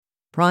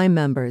Prime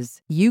members,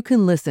 you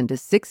can listen to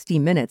 60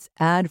 Minutes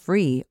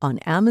ad-free on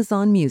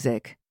Amazon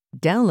Music.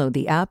 Download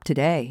the app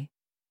today.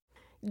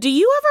 Do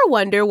you ever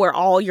wonder where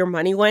all your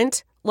money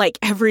went? Like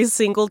every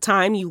single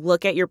time you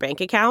look at your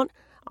bank account?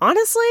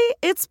 Honestly,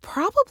 it's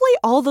probably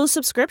all those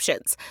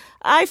subscriptions.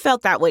 I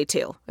felt that way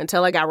too,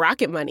 until I got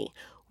Rocket Money.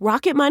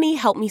 Rocket Money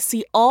helped me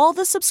see all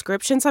the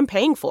subscriptions I'm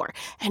paying for,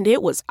 and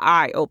it was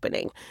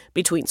eye-opening.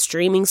 Between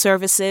streaming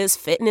services,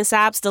 fitness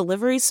apps,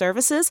 delivery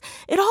services,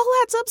 it all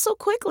adds up so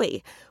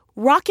quickly.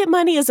 Rocket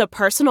Money is a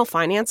personal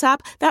finance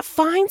app that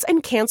finds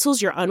and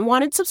cancels your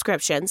unwanted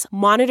subscriptions,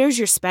 monitors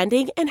your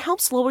spending, and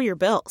helps lower your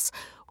bills.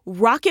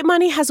 Rocket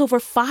Money has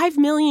over 5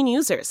 million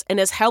users and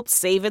has helped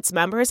save its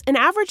members an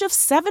average of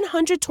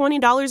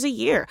 $720 a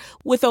year,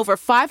 with over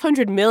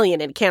 500 million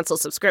in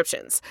canceled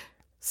subscriptions.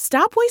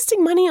 Stop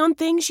wasting money on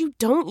things you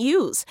don't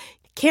use.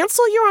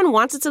 Cancel your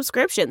unwanted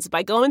subscriptions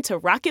by going to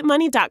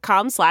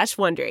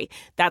rocketmoney.com/Wondery.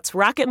 That's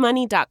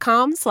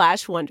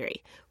rocketmoney.com/Wondery.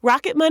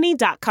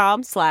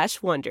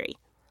 rocketmoney.com/Wondery.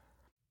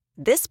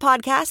 This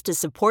podcast is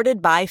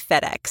supported by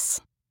FedEx.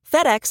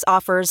 FedEx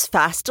offers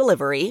fast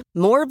delivery,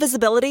 more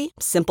visibility,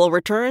 simple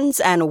returns,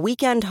 and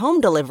weekend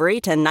home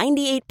delivery to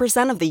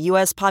 98% of the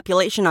U.S.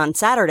 population on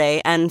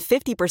Saturday and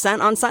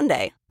 50% on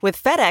Sunday. With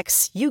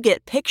FedEx, you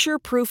get picture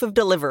proof of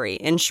delivery,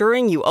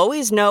 ensuring you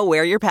always know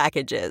where your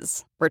package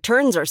is.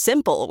 Returns are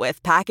simple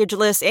with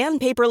packageless and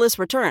paperless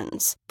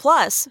returns.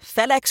 Plus,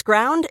 FedEx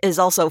Ground is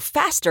also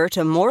faster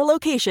to more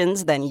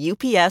locations than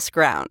UPS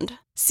Ground.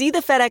 See the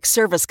FedEx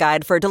service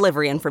guide for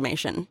delivery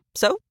information.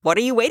 So, what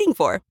are you waiting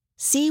for?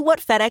 See what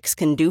FedEx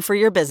can do for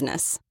your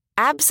business.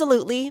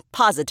 Absolutely,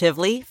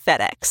 positively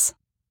FedEx.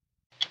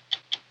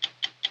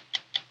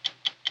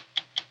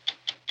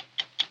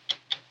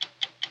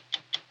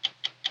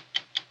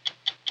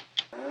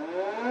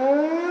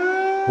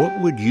 What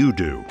would you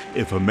do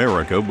if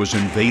America was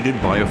invaded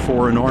by a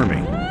foreign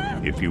army?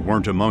 If you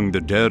weren't among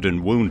the dead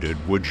and wounded,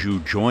 would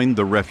you join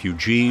the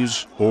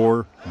refugees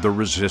or the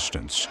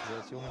resistance?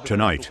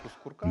 Tonight,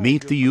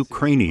 meet the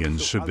Ukrainian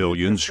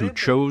civilians who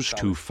chose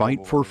to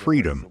fight for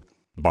freedom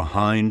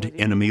behind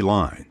enemy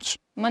lines.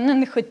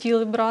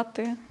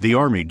 The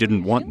army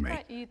didn't want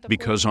me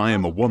because I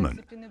am a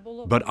woman,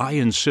 but I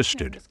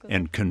insisted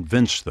and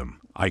convinced them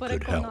I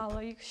could help.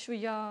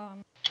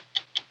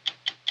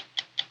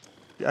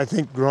 I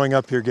think growing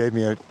up here gave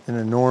me an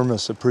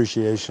enormous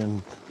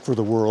appreciation for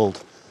the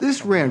world.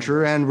 This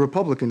rancher and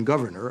Republican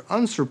governor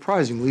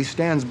unsurprisingly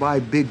stands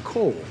by big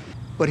coal,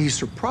 but he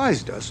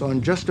surprised us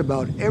on just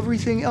about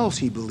everything else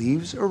he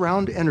believes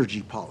around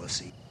energy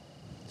policy.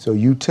 So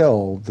you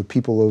tell the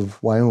people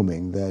of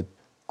Wyoming that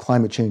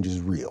climate change is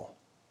real.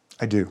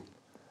 I do.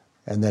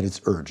 And that it's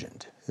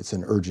urgent. It's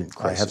an urgent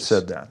crisis. I have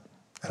said that.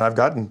 And I've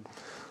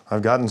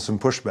gotten some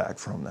pushback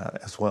from that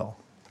as well.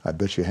 I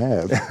bet you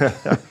have.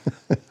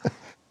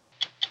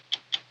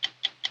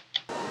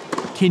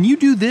 Can you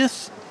do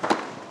this?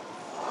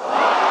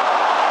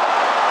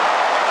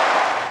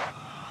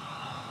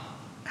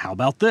 How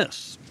about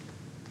this?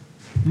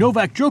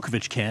 Novak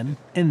Djokovic can,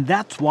 and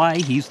that's why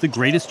he's the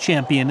greatest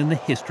champion in the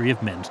history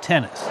of men's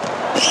tennis.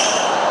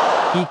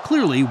 He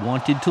clearly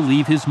wanted to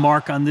leave his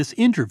mark on this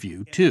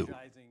interview, too.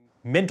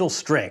 Mental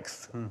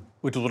strength,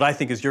 which is what I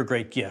think is your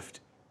great gift,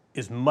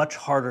 is much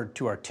harder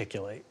to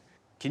articulate.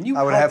 Can you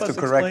I would help have us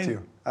to correct explain?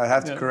 you. I would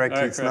have to correct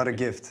you. Right, It's not a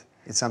gift.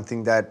 It's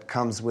something that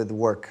comes with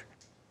work.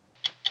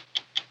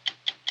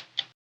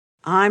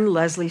 I'm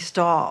Leslie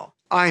Stahl.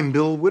 I'm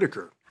Bill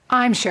Whitaker.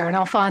 I'm Sharon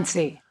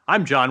Alfonsi.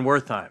 I'm John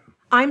Wertheim.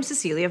 I'm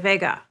Cecilia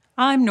Vega.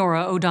 I'm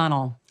Nora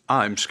O'Donnell.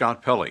 I'm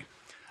Scott Pelley.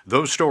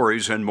 Those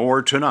stories and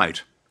more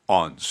tonight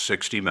on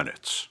 60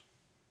 Minutes.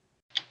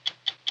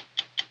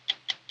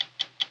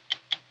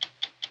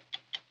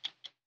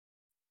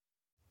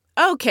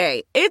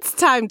 Okay, it's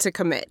time to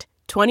commit.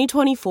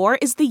 2024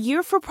 is the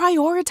year for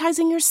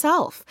prioritizing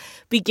yourself.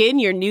 Begin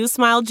your new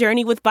smile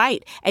journey with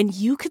Byte, and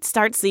you could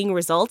start seeing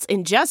results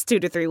in just 2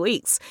 to 3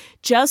 weeks.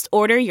 Just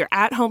order your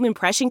at-home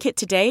impression kit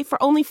today for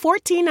only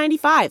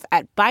 $14.95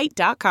 at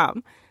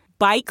Byte.com.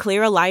 Byte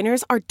clear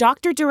aligners are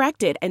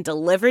doctor-directed and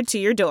delivered to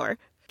your door.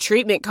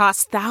 Treatment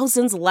costs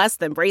thousands less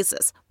than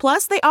braces.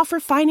 Plus, they offer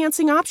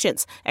financing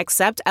options,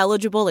 accept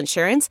eligible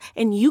insurance,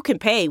 and you can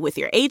pay with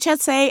your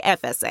HSA,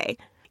 FSA.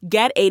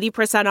 Get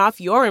 80%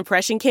 off your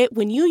impression kit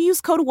when you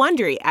use code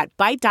WONDERY at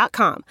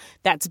Byte.com.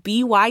 That's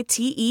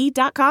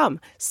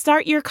BYTE.com.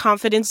 Start your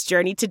confidence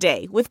journey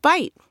today with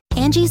Byte.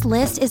 Angie's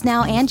List is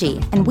now Angie,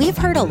 and we've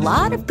heard a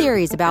lot of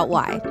theories about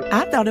why.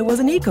 I thought it was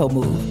an eco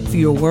move.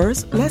 Fewer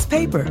words, less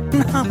paper.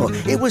 No,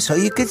 it was so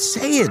you could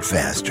say it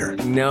faster.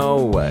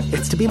 No,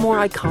 it's to be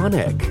more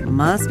iconic.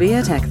 Must be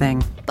a tech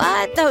thing.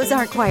 But those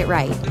aren't quite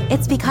right.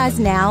 It's because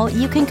now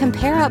you can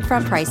compare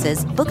upfront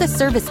prices, book a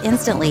service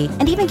instantly,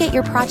 and even get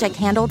your project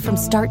handled from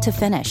start to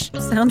finish.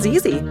 Sounds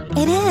easy.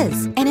 It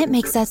is, and it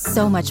makes us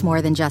so much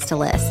more than just a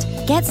list.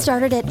 Get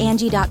started at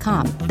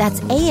Angie.com.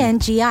 That's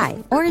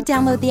ANGI, or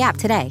download the app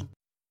today.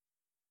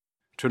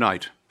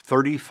 Tonight,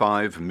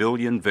 35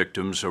 million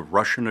victims of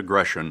Russian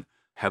aggression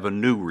have a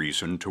new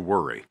reason to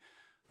worry.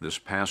 This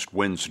past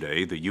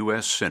Wednesday, the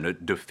U.S.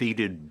 Senate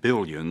defeated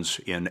billions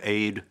in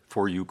aid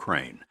for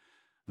Ukraine.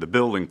 The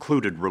bill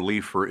included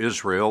relief for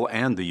Israel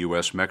and the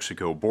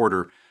U.S.-Mexico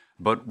border,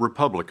 but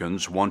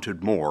Republicans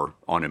wanted more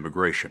on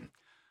immigration.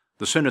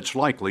 The Senate's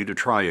likely to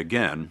try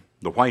again.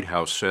 The White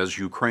House says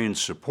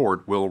Ukraine's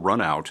support will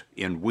run out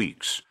in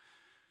weeks.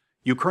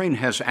 Ukraine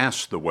has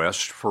asked the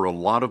West for a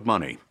lot of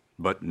money,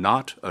 but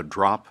not a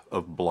drop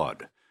of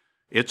blood.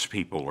 Its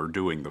people are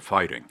doing the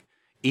fighting.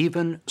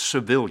 Even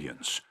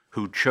civilians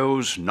who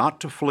chose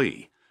not to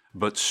flee,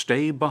 but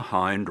stay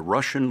behind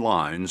Russian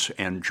lines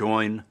and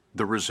join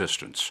the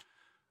resistance.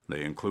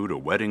 They include a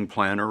wedding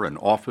planner, an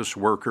office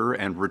worker,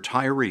 and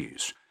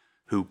retirees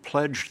who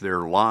pledged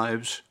their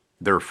lives,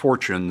 their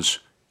fortunes,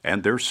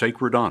 and their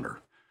sacred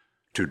honor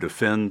to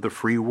defend the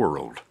free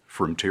world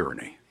from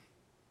tyranny.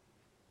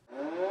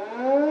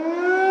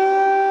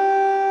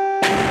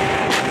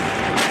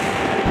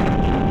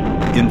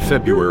 In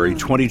February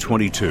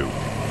 2022,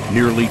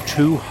 nearly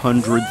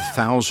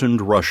 200,000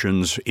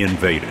 Russians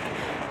invaded,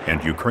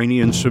 and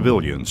Ukrainian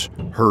civilians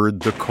heard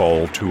the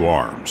call to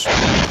arms.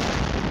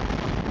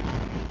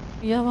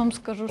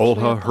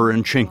 Olha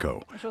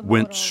Hrenchenko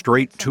went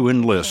straight to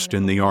enlist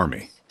in the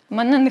army.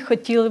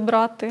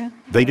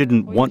 They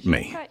didn't want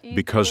me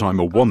because I'm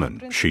a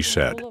woman, she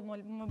said,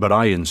 but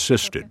I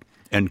insisted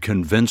and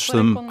convinced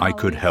them I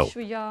could help.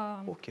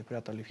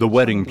 The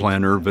wedding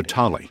planner,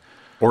 Vitaly,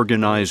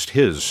 organized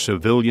his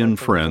civilian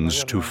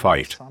friends to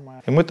fight.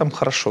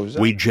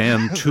 We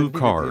jammed 2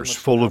 cars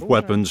full of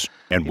weapons,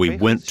 and we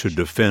went to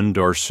defend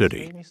our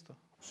city.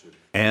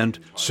 And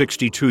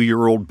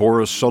 62-year-old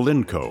Boris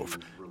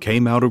Salinkov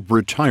came out of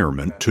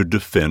retirement to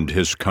defend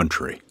his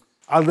country.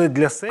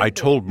 I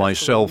told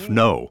myself,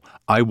 no,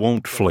 I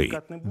won't flee.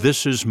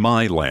 This is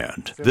my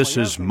land. This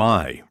is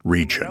my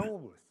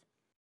region.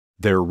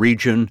 Their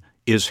region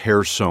is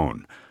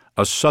Kherson,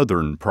 a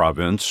southern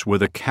province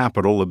with a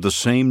capital of the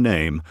same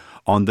name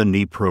on the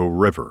Dnipro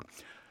River.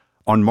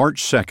 On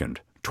March 2nd,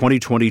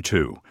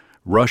 2022,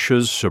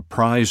 Russia's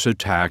surprise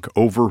attack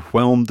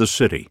overwhelmed the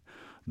city.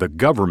 The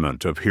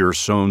government of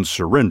Kherson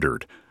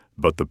surrendered,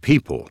 but the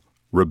people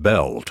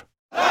rebelled.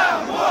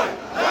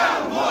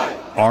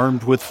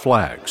 Armed with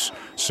flags,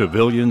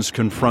 civilians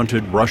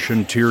confronted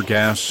Russian tear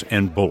gas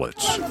and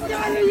bullets.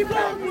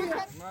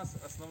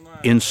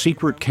 In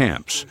secret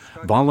camps,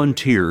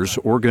 volunteers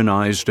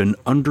organized an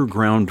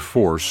underground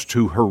force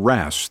to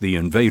harass the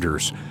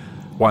invaders,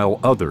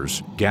 while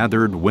others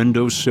gathered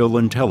windowsill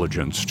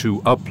intelligence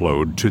to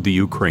upload to the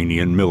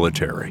Ukrainian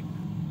military.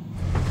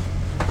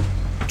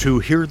 To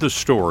hear the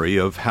story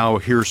of how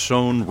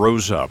Kherson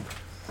rose up,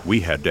 we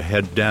had to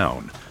head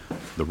down.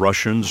 The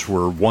Russians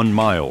were 1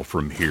 mile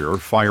from here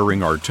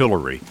firing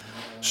artillery,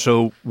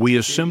 so we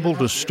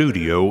assembled a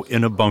studio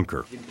in a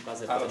bunker.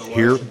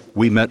 Here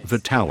we met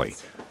Vitaly,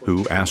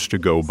 who asked to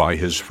go by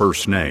his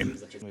first name.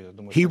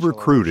 He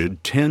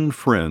recruited 10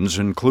 friends,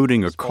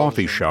 including a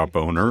coffee shop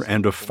owner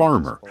and a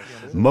farmer.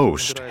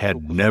 Most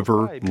had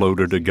never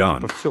loaded a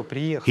gun.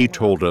 He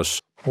told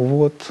us,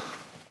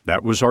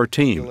 that was our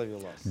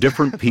team.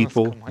 Different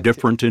people,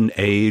 different in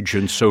age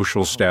and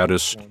social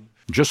status,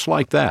 just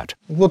like that.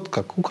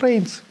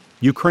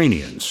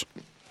 Ukrainians.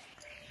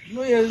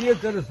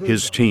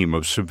 His team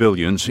of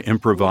civilians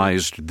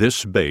improvised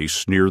this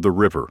base near the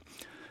river.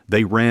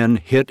 They ran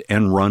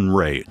hit-and-run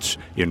raids,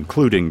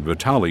 including,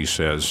 Vitaly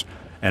says,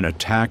 an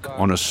attack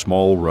on a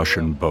small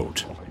Russian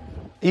boat.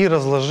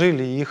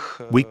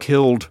 We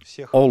killed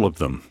all of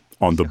them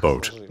on the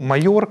boat.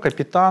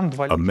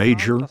 A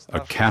major, a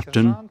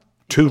captain,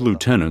 2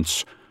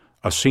 lieutenants,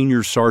 a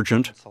senior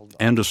sergeant,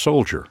 and a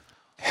soldier.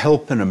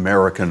 Help an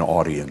American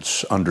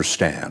audience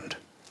understand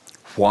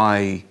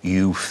why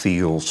you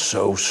feel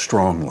so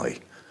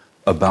strongly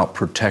about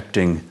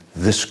protecting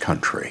this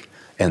country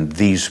and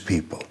these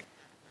people.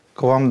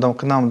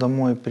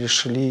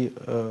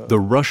 The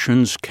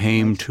Russians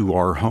came to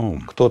our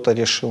home.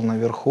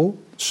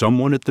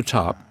 Someone at the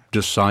top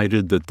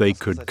decided that they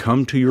could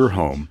come to your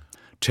home,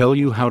 tell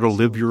you how to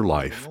live your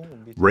life,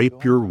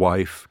 rape your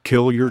wife,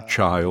 kill your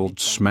child,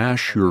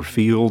 smash your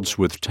fields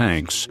with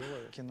tanks,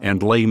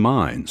 and lay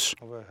mines.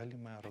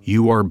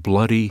 You are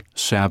bloody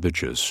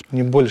savages.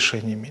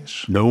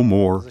 No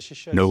more,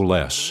 no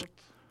less.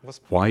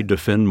 Why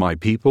defend my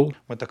people?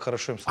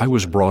 I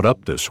was brought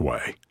up this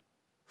way.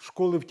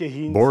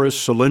 Boris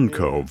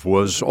Salinkov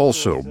was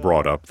also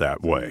brought up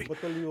that way.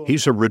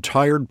 He's a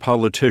retired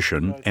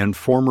politician and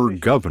former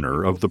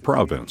governor of the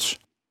province.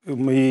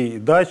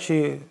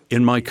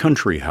 In my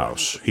country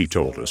house, he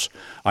told us,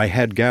 I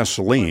had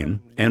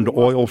gasoline and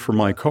oil for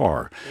my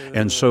car,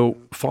 and so,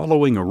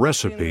 following a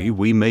recipe,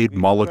 we made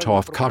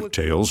Molotov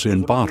cocktails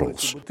in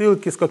bottles.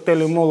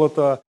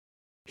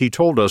 He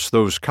told us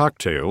those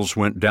cocktails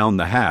went down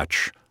the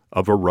hatch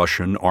of a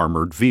Russian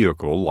armored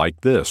vehicle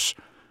like this.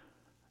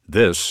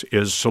 This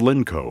is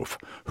Salinkov,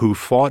 who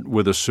fought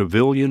with a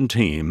civilian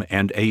team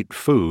and ate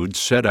food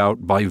set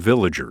out by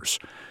villagers.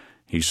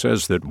 He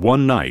says that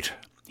one night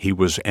he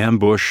was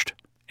ambushed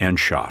and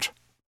shot.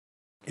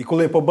 I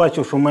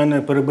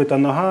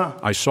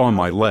saw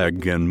my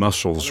leg and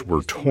muscles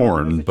were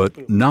torn,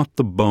 but not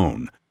the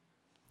bone.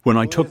 When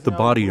I took the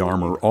body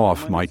armor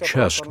off, my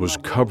chest was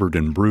covered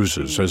in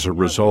bruises as a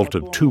result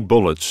of 2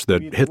 bullets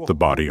that hit the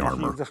body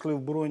armor.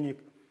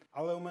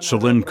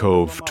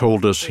 Selinkov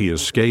told us he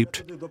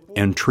escaped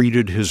and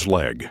treated his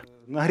leg.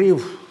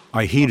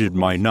 I heated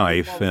my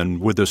knife,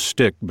 and with a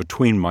stick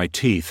between my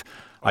teeth,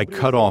 I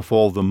cut off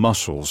all the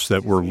muscles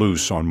that were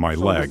loose on my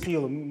leg.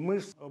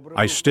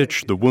 I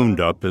stitched the wound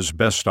up as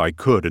best I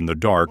could in the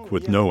dark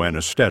with no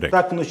anesthetic.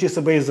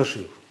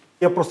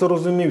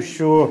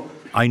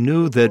 I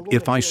knew that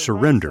if I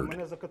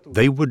surrendered,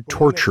 they would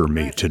torture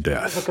me to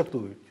death.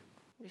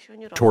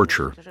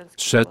 Torture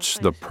sets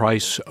the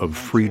price of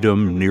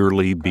freedom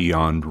nearly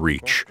beyond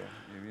reach.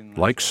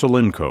 Like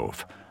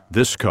Selinkov,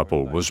 this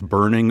couple was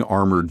burning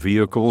armored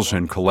vehicles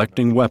and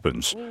collecting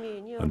weapons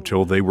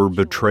until they were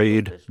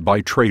betrayed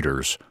by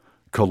traitors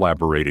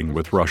collaborating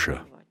with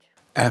Russia.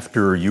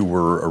 After you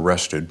were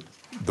arrested,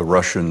 the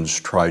Russians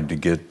tried to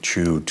get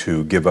you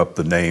to give up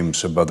the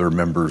names of other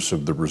members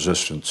of the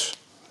resistance.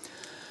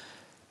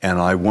 And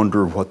I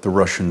wonder what the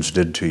Russians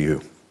did to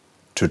you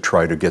to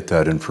try to get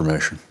that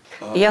information.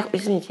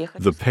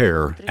 The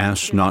pair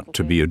asked not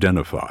to be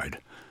identified.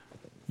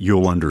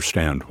 You'll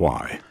understand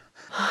why.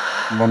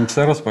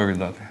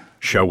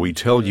 Shall we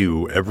tell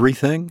you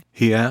everything?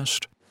 He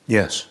asked.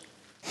 Yes.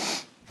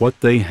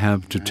 What they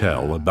have to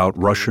tell about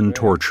Russian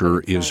torture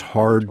is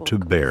hard to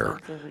bear,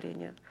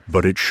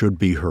 but it should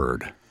be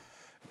heard.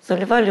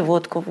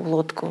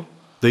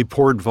 They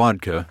poured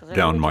vodka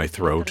down my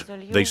throat.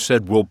 They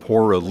said, we'll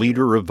pour a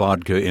liter of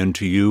vodka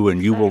into you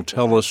and you will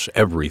tell us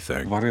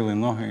everything.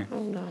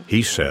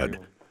 He said,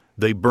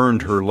 they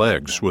burned her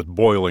legs with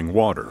boiling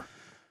water.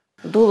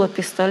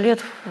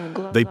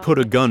 They put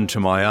a gun to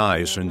my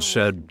eyes and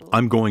said,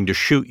 I'm going to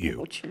shoot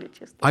you.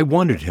 I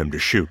wanted him to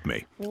shoot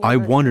me. I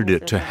wanted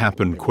it to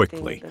happen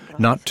quickly,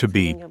 not to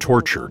be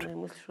tortured.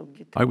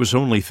 I was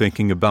only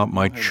thinking about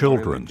my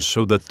children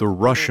so that the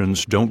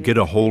Russians don't get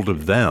a hold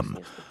of them.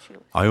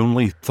 I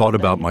only thought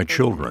about my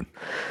children.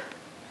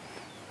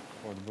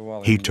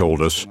 He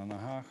told us,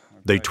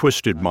 they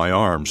twisted my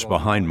arms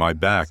behind my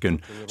back and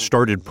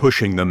started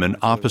pushing them in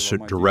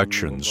opposite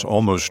directions,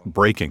 almost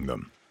breaking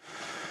them.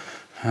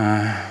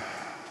 Then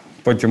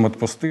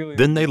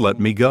they let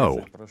me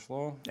go,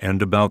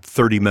 and about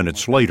 30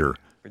 minutes later,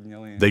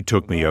 they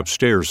took me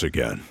upstairs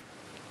again.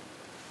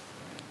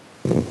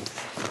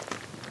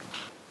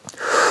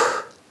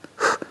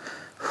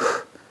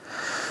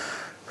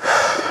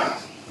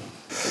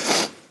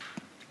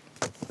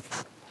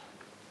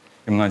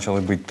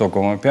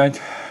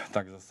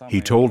 He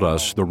told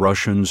us the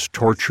Russians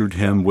tortured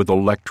him with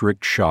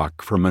electric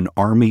shock from an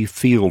army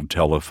field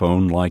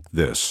telephone like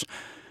this.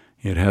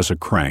 It has a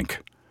crank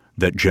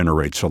that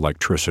generates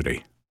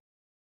electricity.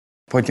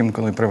 When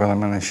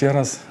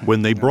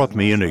they brought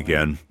me in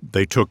again,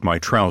 they took my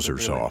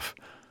trousers off.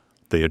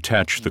 They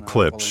attached the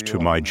clips to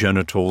my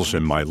genitals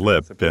and my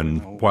lip,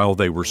 and while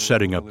they were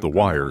setting up the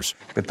wires,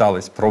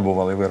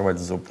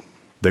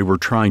 they were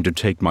trying to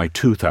take my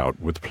tooth out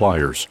with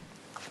pliers.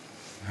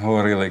 They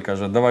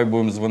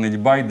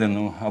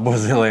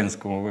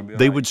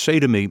would say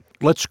to me,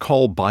 let's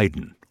call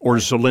Biden or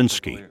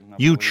Zelensky.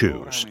 You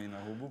choose.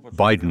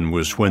 Biden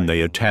was when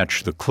they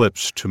attached the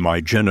clips to my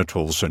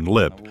genitals and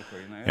lip,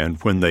 and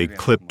when they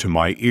clipped to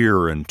my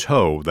ear and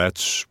toe,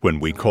 that's when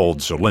we called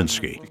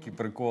Zelensky.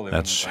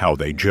 That's how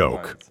they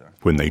joke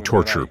when they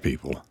torture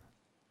people.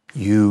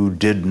 You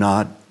did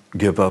not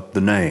give up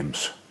the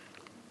names,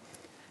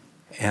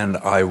 and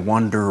I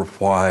wonder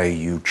why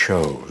you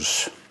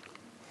chose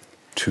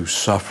to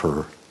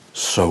suffer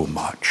so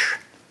much.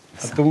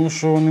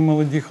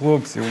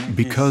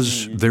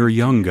 Because they're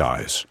young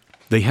guys.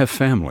 They have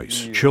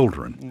families,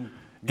 children,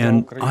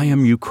 and I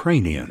am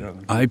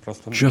Ukrainian. I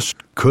just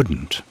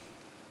couldn't.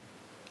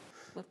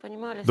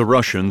 The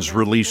Russians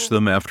released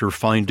them after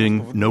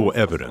finding no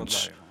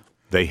evidence.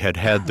 They had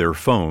had their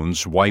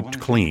phones wiped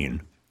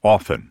clean,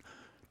 often,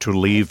 to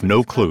leave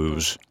no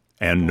clues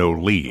and no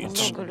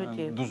leads.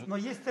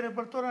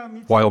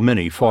 While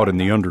many fought in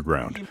the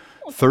underground,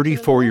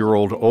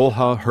 34-year-old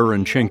Olha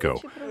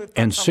Hrenchenko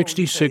and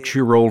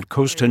 66-year-old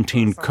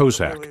Konstantin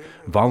Kozak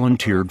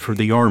volunteered for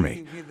the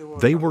army.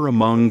 They were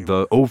among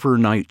the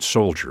overnight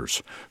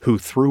soldiers who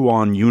threw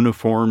on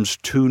uniforms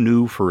too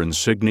new for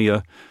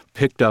insignia,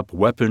 picked up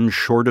weapons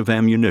short of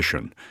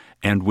ammunition,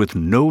 and with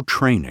no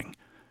training,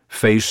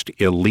 faced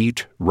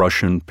elite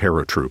Russian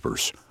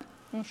paratroopers.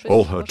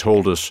 Olha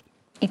told us,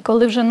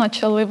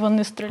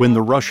 when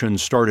the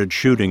Russians started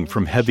shooting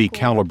from heavy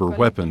caliber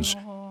weapons,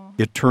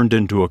 it turned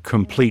into a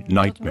complete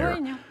nightmare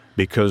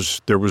because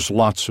there was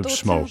lots of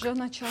smoke,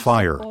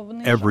 fire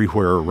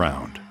everywhere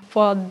around.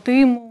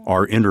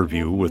 Our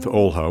interview with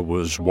Olha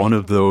was one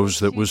of those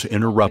that was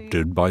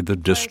interrupted by the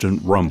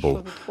distant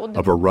rumble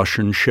of a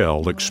Russian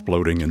shell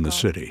exploding in the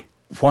city.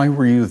 Why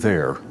were you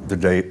there the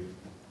day?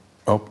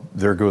 Oh,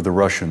 there go the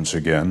Russians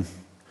again.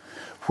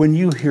 When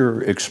you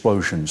hear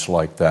explosions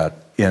like that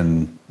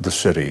in the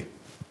city,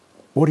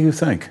 what do you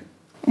think?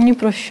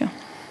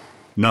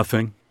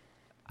 Nothing.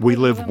 We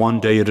live one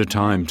day at a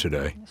time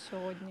today.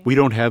 We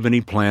don't have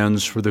any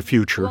plans for the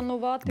future.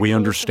 We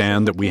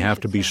understand that we have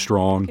to be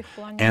strong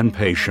and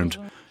patient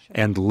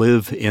and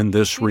live in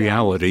this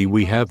reality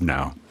we have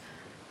now.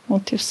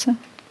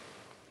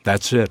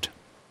 That's it.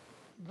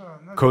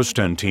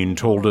 Konstantin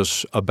told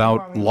us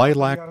about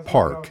Lilac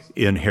Park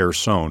in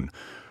Kherson,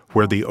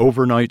 where the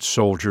overnight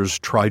soldiers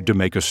tried to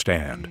make a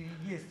stand.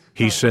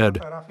 He said,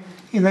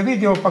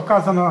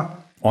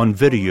 "On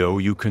video,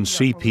 you can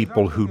see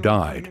people who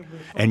died,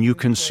 and you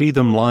can see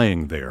them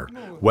lying there,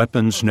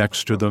 weapons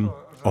next to them,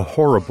 a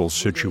horrible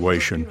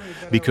situation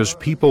because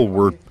people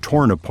were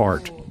torn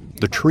apart.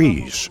 The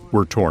trees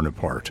were torn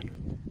apart."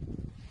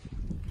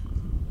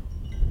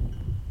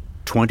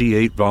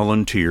 28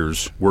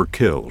 volunteers were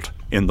killed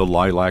in the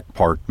Lilac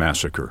Park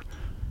massacre.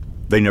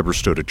 They never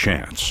stood a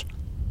chance.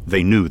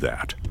 They knew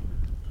that.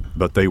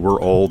 But they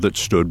were all that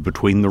stood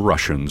between the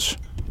Russians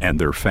and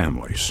their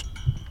families.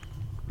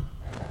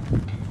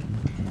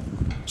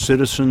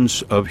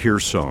 Citizens of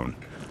Kherson,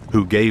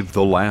 who gave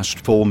the last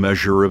full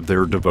measure of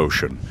their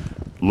devotion,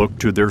 looked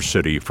to their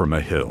city from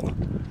a hill.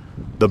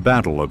 The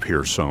Battle of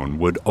Kherson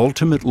would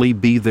ultimately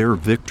be their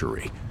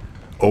victory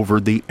over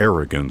the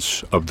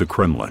arrogance of the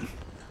Kremlin.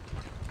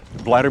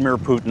 Vladimir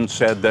Putin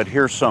said that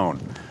Kherson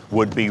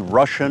would be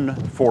Russian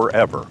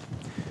forever.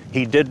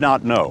 He did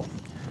not know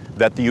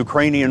that the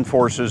Ukrainian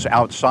forces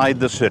outside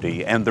the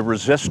city and the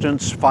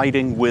resistance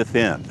fighting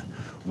within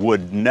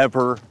would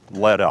never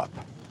let up.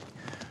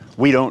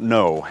 We don't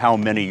know how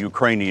many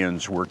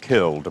Ukrainians were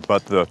killed,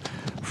 but the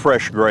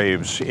fresh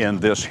graves in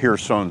this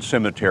Kherson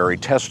cemetery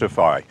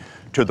testify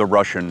to the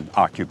Russian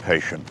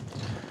occupation.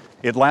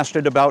 It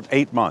lasted about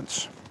 8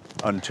 months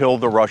until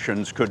the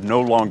Russians could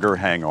no longer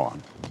hang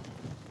on.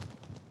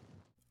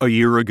 A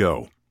year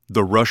ago,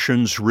 the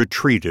Russians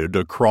retreated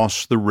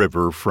across the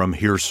river from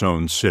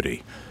Kherson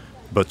City.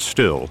 But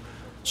still,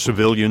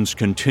 civilians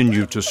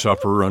continue to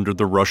suffer under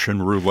the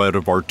Russian roulette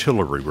of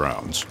artillery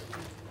rounds.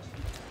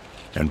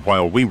 And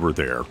while we were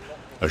there,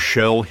 a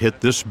shell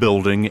hit this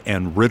building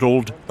and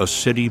riddled a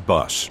city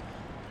bus.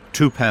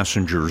 2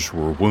 passengers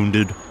were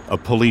wounded, a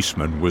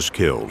policeman was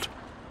killed.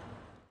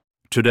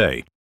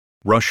 Today,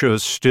 Russia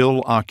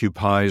still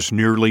occupies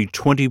nearly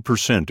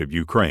 20% of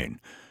Ukraine,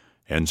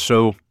 and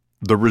so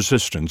the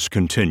resistance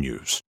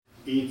continues.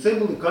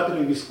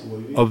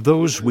 Of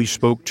those we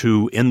spoke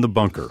to in the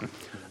bunker,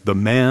 the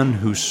man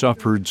who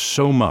suffered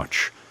so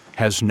much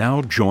has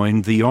now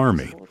joined the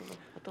army.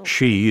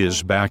 She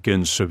is back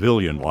in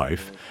civilian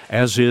life,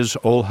 as is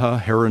Olha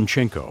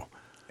Haranchenko.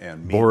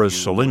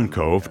 Boris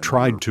Selenkov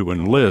tried to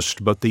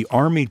enlist, but the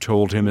army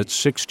told him at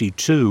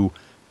 62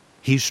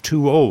 he's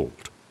too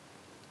old.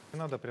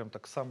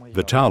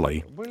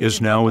 Vitaly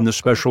is now in the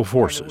Special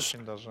Forces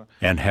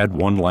and had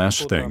one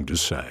last thing to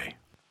say.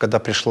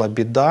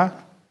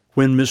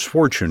 When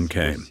misfortune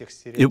came,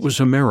 it was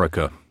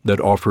America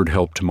that offered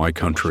help to my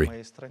country.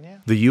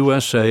 The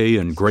USA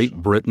and Great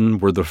Britain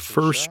were the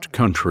first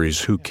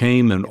countries who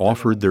came and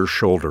offered their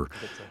shoulder,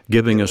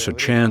 giving us a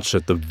chance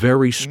at the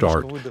very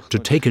start to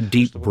take a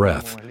deep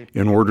breath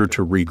in order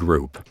to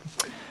regroup.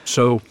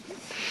 So,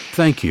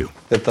 thank you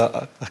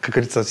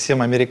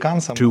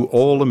to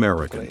all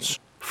Americans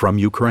from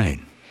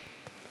Ukraine.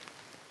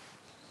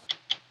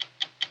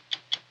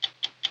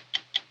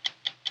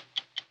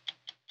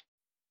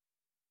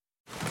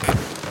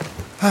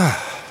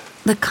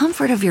 The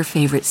comfort of your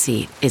favorite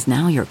seat is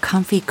now your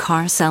comfy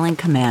car-selling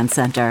command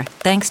center,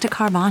 thanks to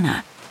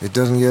Carvana. It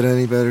doesn't get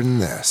any better than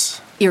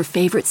this. Your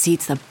favorite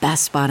seat's the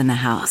best spot in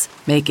the house.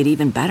 Make it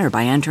even better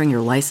by entering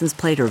your license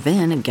plate or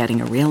VIN and getting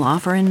a real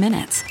offer in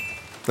minutes.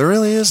 There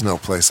really is no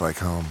place like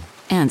home.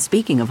 And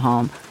speaking of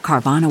home,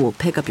 Carvana will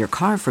pick up your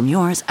car from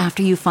yours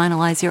after you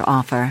finalize your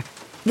offer.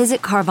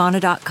 Visit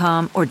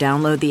Carvana.com or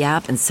download the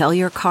app and sell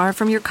your car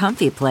from your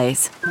comfy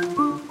place.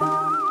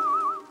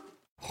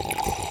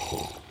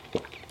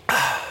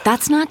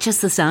 That's not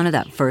just the sound of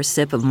that first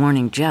sip of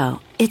Morning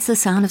Joe. It's the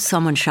sound of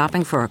someone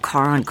shopping for a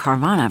car on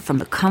Carvana from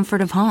the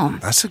comfort of home.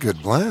 That's a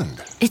good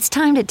blend. It's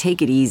time to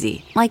take it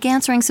easy, like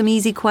answering some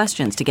easy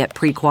questions to get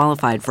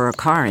pre-qualified for a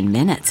car in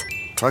minutes.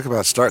 Talk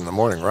about starting the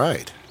morning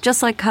right.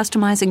 Just like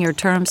customizing your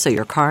terms so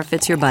your car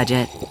fits your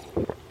budget.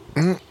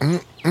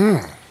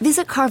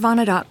 Visit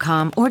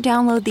Carvana.com or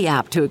download the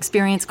app to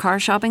experience car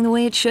shopping the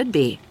way it should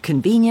be.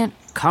 Convenient,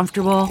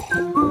 comfortable.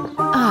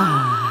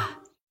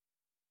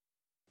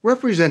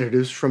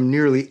 Representatives from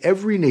nearly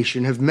every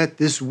nation have met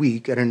this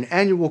week at an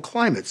annual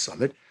climate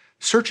summit,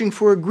 searching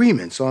for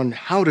agreements on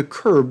how to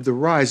curb the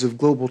rise of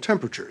global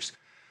temperatures.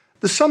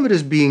 The summit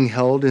is being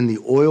held in the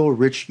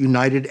oil-rich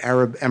United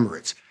Arab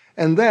Emirates,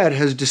 and that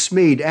has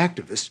dismayed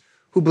activists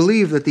who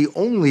believe that the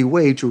only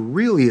way to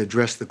really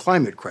address the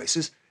climate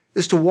crisis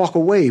is to walk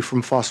away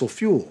from fossil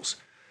fuels.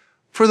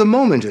 For the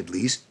moment, at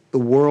least, the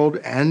world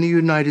and the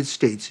United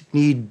States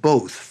need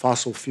both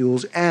fossil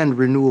fuels and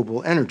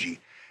renewable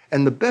energy,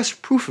 and the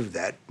best proof of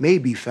that may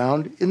be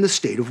found in the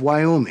state of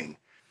Wyoming.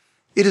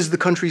 It is the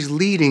country's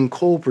leading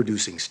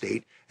coal-producing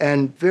state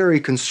and very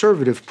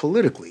conservative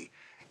politically,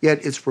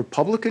 Yet its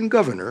Republican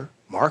governor,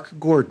 Mark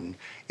Gordon,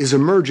 is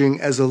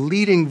emerging as a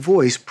leading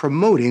voice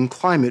promoting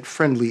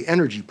climate-friendly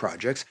energy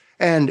projects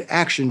and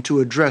action to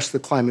address the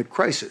climate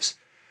crisis.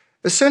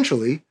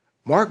 Essentially,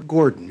 Mark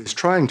Gordon is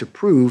trying to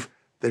prove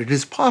that it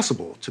is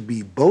possible to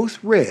be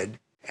both red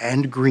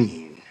and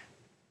green.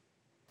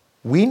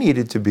 We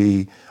needed to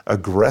be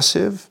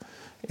aggressive,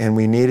 and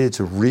we needed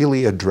to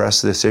really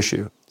address this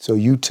issue. So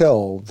you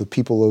tell the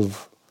people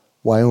of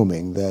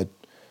Wyoming that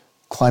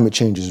climate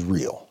change is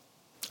real.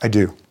 I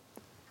do.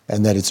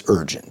 And that it's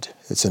urgent.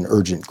 It's an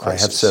urgent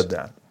crisis. I have said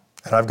that.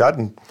 And I've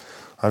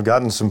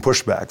gotten some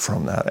pushback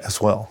from that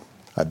as well.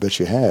 I bet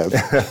you have.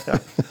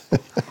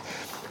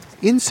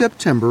 In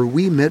September,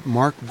 we met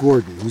Mark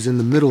Gordon, who's in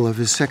the middle of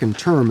his second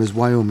term as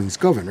Wyoming's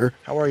governor.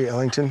 How are you,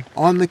 Ellington?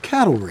 On the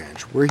cattle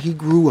ranch where he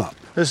grew up.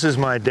 This is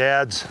my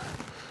dad's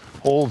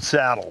old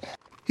saddle.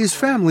 His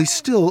family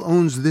still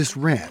owns this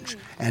ranch,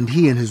 and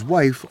he and his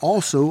wife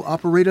also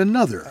operate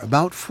another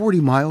about 40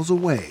 miles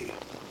away.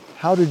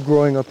 How did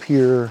growing up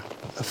here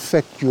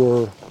affect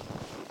your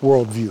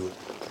worldview?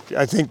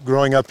 I think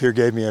growing up here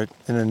gave me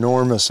an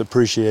enormous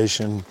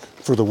appreciation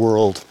for the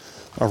world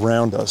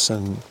around us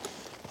and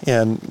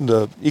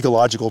the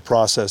ecological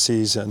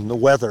processes and the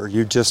weather.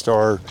 You just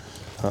are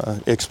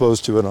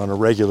exposed to it on a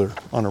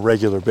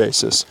regular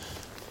basis.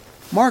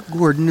 Mark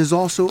Gordon is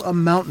also a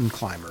mountain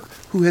climber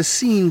who has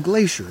seen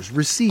glaciers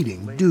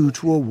receding due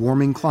to a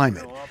warming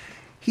climate.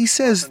 He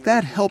says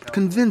that helped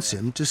convince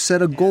him to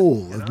set a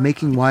goal of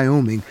making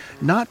Wyoming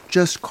not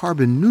just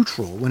carbon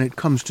neutral when it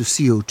comes to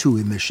CO2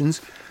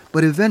 emissions,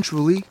 but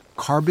eventually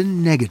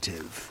carbon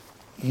negative.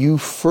 You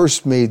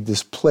first made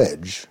this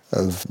pledge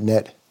of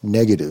net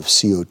negative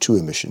CO2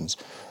 emissions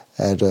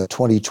at a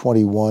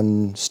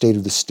 2021 State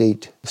of the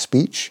State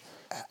speech.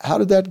 How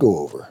did that go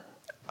over?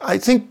 I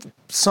think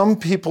some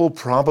people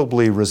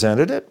probably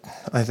resented it.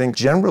 I think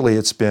generally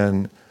it's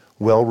been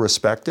well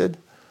respected.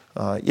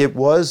 It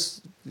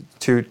was,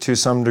 to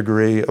some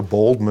degree, a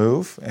bold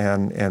move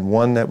and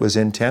one that was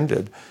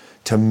intended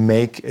to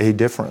make a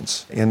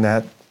difference in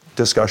that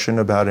discussion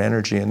about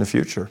energy in the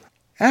future.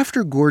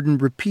 After Gordon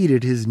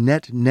repeated his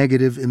net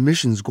negative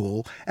emissions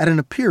goal at an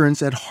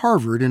appearance at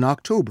Harvard in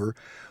October,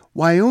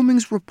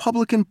 Wyoming's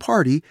Republican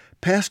Party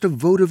passed a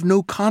vote of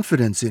no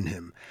confidence in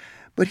him.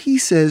 But he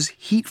says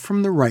heat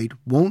from the right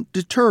won't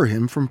deter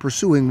him from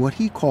pursuing what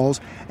he calls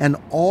an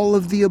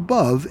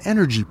all-of-the-above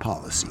energy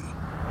policy.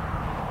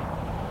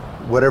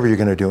 Whatever you're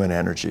going to do in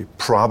energy,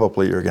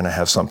 probably you're going to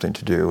have something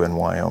to do in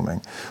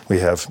Wyoming. We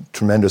have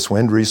tremendous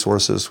wind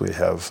resources. We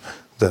have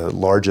the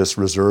largest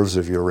reserves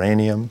of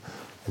uranium,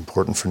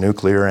 important for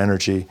nuclear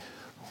energy,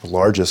 the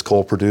largest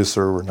coal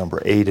producer. We're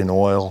number 8 in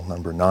oil,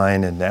 number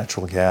 9 in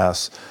natural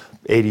gas.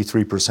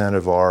 83%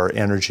 of our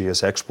energy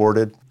is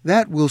exported.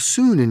 That will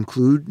soon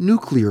include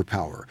nuclear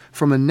power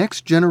from a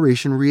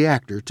next-generation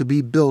reactor to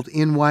be built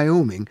in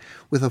Wyoming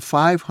with a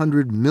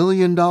 $500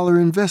 million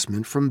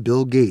investment from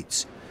Bill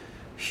Gates.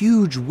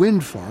 Huge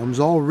wind farms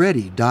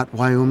already dot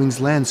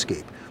Wyoming's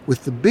landscape,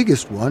 with the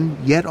biggest one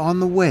yet on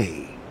the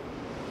way.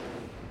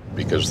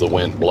 Because the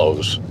wind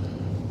blows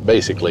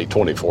basically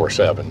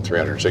 24/7,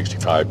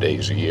 365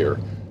 days a year.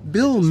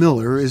 Bill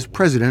Miller is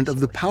president of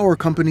the Power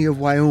Company of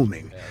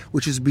Wyoming,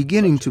 which is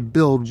beginning to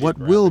build what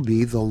will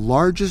be the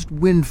largest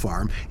wind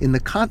farm in the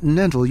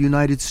continental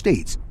United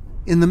States,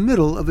 in the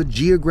middle of a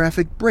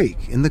geographic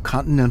break in the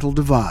Continental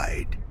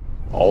Divide.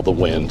 All the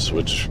winds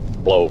which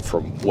blow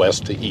from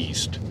west to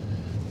east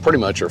pretty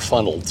much are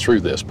funneled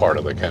through this part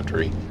of the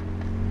country.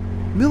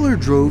 Miller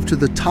drove to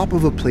the top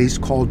of a place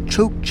called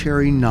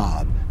Chokecherry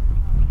Knob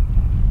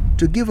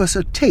to give us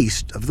a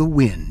taste of the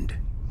wind.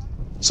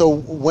 So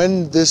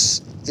when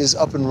this is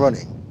up and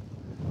running,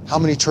 how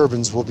many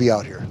turbines will be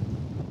out here?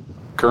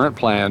 Current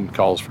plan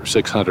calls for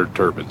 600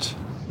 turbines.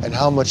 And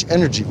how much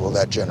energy will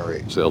that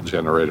generate? So they'll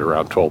generate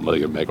around 12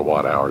 million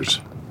megawatt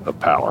hours of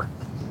power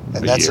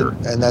a year.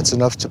 And that's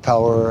enough to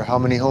power how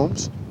many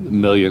homes?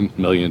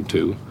 Million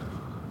two.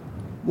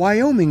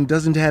 Wyoming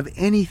doesn't have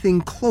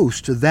anything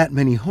close to that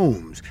many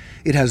homes.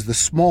 It has the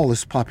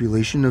smallest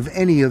population of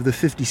any of the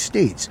 50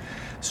 states.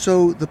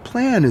 So the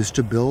plan is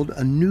to build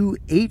a new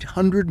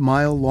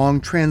 800-mile-long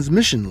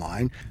transmission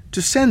line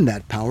to send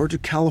that power to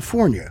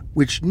California,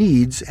 which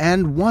needs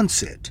and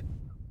wants it.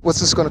 What's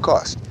this going to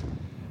cost?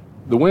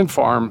 The wind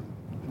farm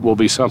will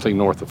be something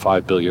north of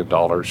 $5 billion.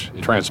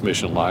 The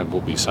transmission line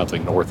will be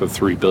something north of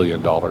 $3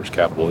 billion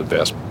capital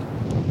investment.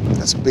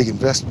 That's a big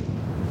investment.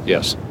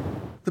 Yes.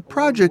 The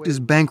project is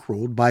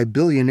bankrolled by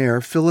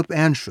billionaire Philip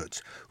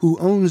Anschutz, who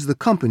owns the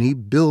company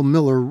Bill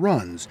Miller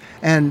runs,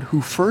 and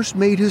who first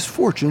made his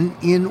fortune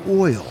in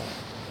oil.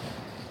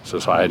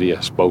 Society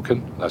has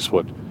spoken. That's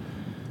what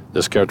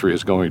this country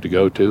is going to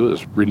go to,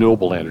 is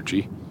renewable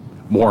energy.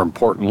 More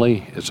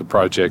importantly, it's a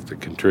project that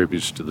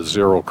contributes to the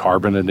zero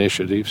carbon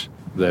initiatives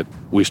that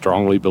we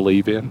strongly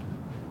believe in.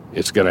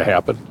 It's going to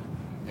happen,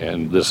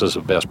 and this is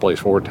the best place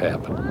for it to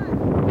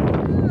happen.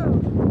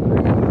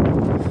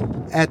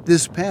 At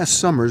this past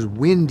summer's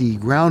windy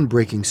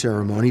groundbreaking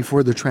ceremony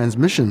for the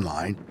transmission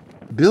line,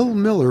 Bill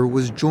Miller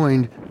was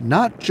joined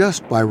not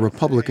just by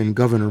Republican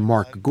Governor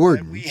Mark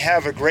Gordon. We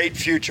have a great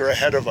future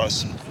ahead of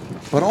us.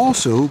 But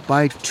also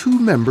by 2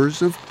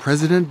 members of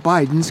President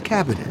Biden's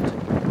cabinet.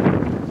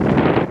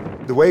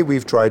 The way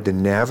we've tried to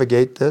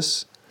navigate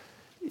this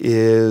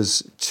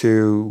is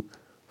to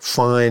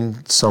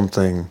find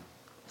something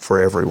for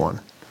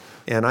everyone.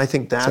 And I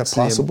think that's... Is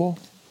that possible?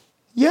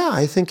 Yeah,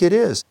 I think it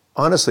is.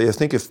 Honestly, I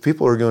think if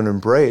people are going to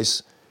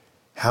embrace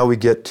how we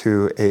get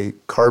to a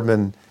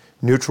carbon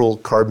neutral,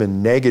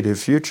 carbon negative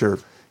future,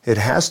 it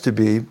has to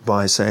be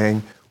by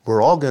saying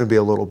we're all going to be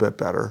a little bit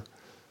better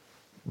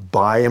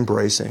by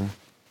embracing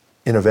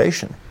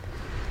innovation.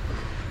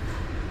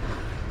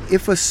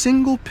 If a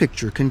single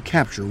picture can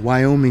capture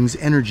Wyoming's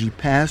energy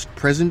past,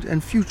 present,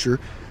 and future,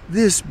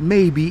 this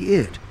may be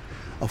it.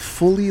 A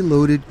fully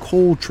loaded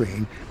coal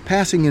train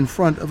passing in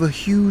front of a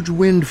huge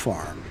wind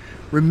farm.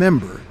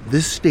 Remember,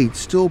 this state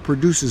still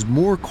produces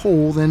more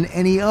coal than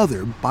any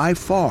other by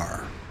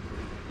far.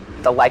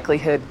 The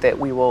likelihood that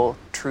we will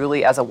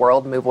truly, as a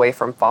world, move away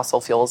from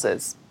fossil fuels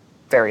is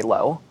very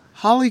low.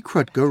 Holly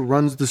Krutka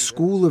runs the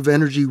School of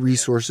Energy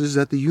Resources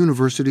at the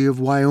University of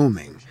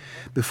Wyoming.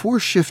 Before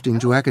shifting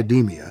to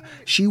academia,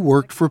 she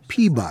worked for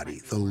Peabody,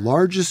 the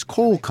largest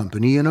coal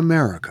company in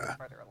America.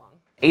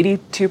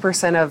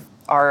 82% of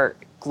our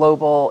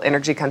global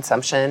energy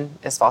consumption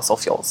is fossil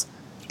fuels.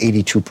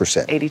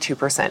 82%.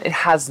 82%. It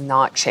has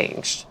not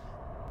changed.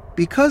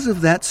 Because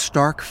of that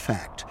stark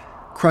fact,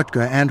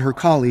 Krutka and her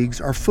colleagues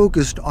are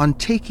focused on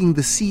taking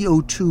the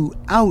CO2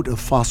 out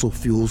of fossil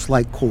fuels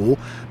like coal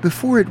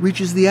before it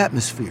reaches the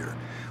atmosphere,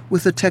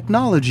 with a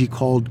technology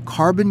called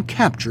carbon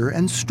capture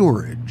and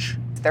storage.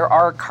 There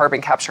are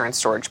carbon capture and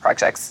storage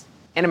projects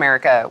in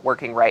America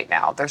working right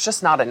now. There's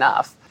just not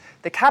enough.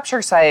 The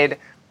capture side,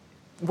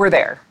 we're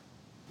there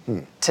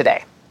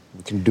today.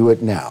 We can do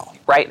it now.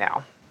 Right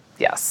now,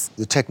 yes.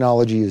 The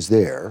technology is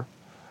there,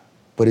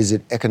 but is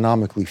it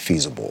economically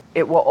feasible?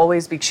 It will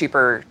always be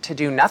cheaper to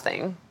do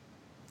nothing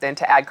than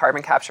to add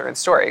carbon capture and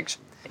storage.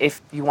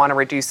 If you want to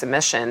reduce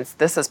emissions,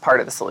 this is part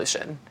of the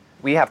solution.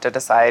 We have to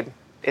decide,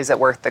 is it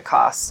worth the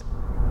cost?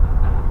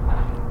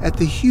 At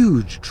the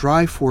huge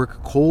Dry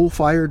Fork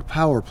coal-fired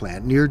power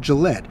plant near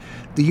Gillette,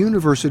 the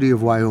University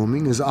of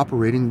Wyoming is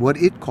operating what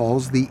it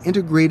calls the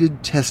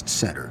Integrated Test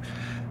Center.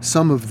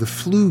 Some of the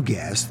flue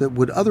gas that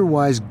would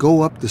otherwise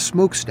go up the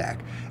smokestack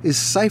is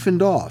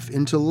siphoned off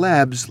into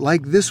labs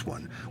like this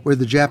one, where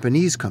the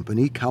Japanese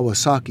company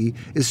Kawasaki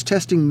is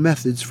testing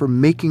methods for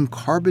making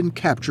carbon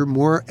capture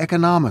more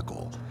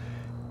economical.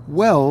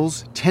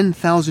 Wells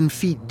 10,000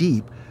 feet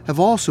deep have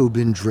also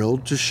been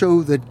drilled to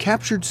show that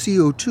captured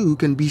CO2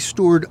 can be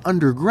stored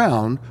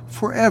underground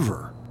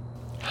forever.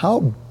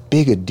 How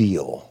big a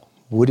deal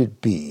would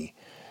it be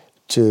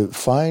to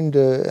find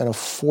an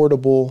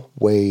affordable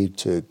way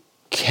to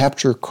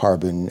capture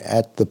carbon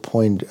at the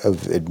point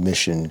of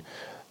emission,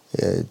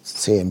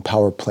 say in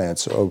power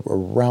plants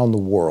around the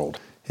world?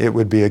 It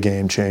would be a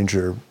game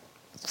changer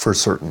for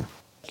certain.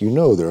 You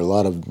know, there are a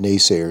lot of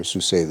naysayers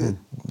who say that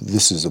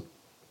this is a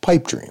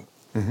pipe dream.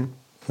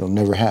 It'll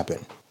never happen.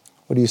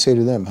 What do you say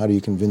to them? How do you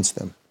convince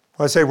them?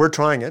 Well, I say we're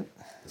trying it.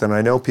 Then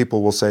I know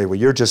people will say, well,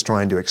 you're just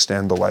trying to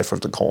extend the life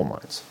of the coal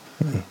mines.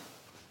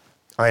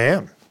 I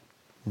am.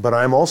 But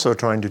I'm also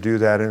trying to do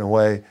that in a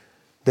way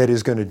that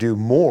is going to do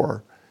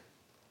more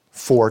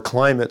for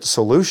climate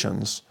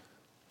solutions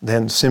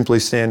than simply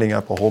standing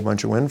up a whole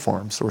bunch of wind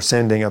farms or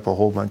sending up a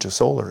whole bunch of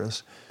solar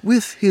is.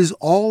 With his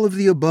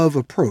all-of-the-above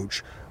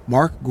approach,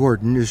 Mark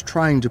Gordon is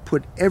trying to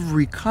put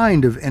every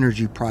kind of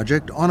energy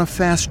project on a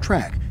fast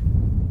track,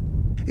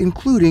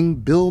 including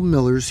Bill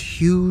Miller's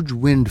huge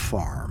wind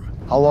farm.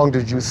 How long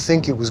did you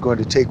think it was going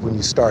to take when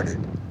you started?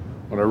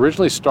 When I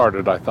originally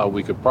started, I thought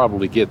we could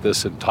probably get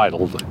this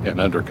entitled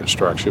and under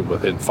construction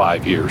within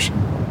 5 years.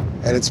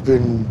 And it's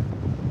been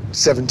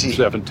 17?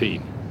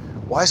 17.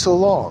 Why so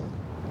long?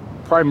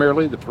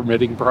 Primarily the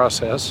permitting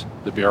process,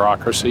 the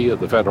bureaucracy of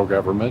the federal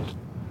government.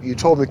 You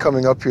told me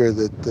coming up here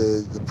that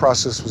the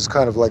process was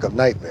kind of like a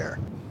nightmare.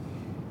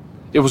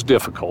 It was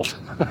difficult.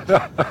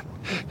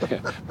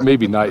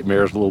 Maybe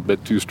nightmare is a little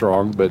bit too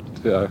strong, but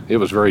it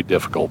was a very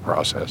difficult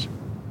process.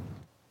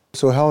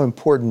 So how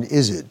important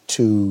is it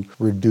to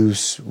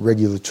reduce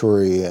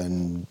regulatory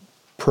and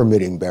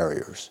permitting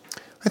barriers?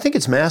 I think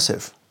it's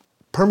massive.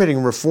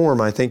 Permitting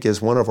reform, I think,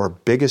 is one of our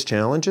biggest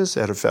challenges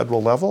at a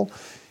federal level.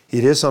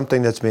 It is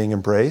something that's being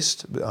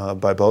embraced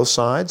by both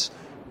sides.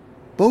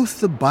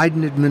 Both the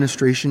Biden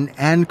administration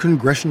and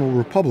congressional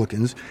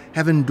Republicans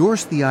have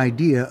endorsed the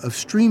idea of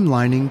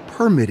streamlining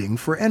permitting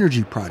for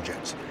energy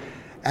projects.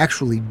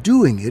 Actually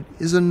doing it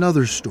is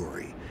another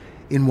story.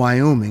 In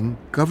Wyoming,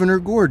 Governor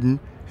Gordon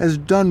has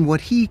done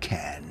what he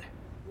can.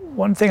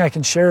 One thing I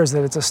can share is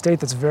that it's a state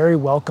that's very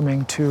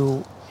welcoming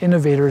to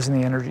innovators in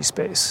the energy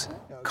space.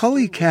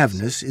 Cully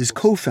Cavness is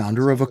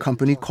co-founder of a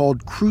company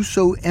called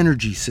Crusoe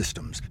Energy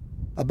Systems.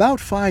 About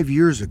 5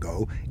 years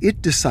ago,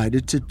 it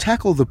decided to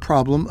tackle the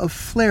problem of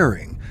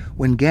flaring,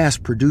 when gas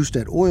produced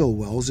at oil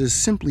wells is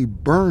simply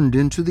burned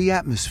into the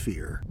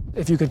atmosphere.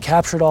 If you could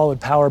capture it all, it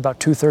would power about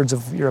 2/3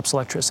 of Europe's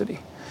electricity.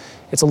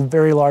 It's a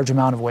very large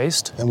amount of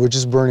waste. And we're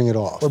just burning it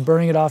off. We're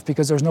burning it off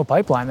because there's no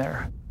pipeline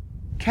there.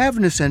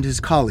 Cavness and his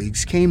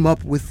colleagues came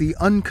up with the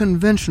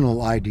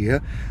unconventional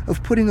idea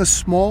of putting a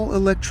small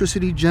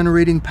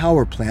electricity-generating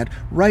power plant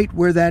right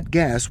where that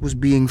gas was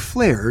being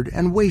flared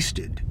and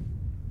wasted.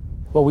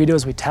 What we do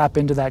is we tap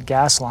into that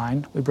gas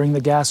line, we bring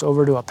the gas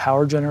over to a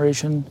power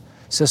generation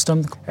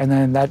system, and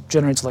then that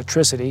generates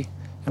electricity,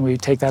 and we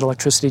take that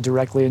electricity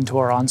directly into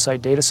our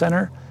on-site data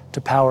center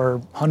to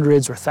power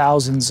hundreds or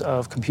thousands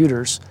of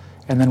computers,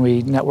 and then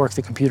we network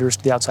the computers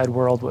to the outside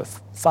world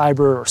with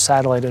fiber or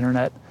satellite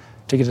internet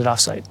to get it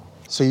off-site.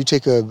 So you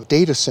take a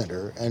data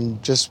center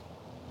and just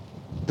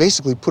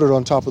basically put it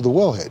on top of the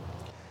wellhead.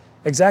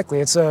 Exactly.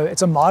 It's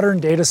a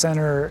modern data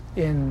center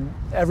in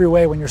every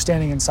way when you're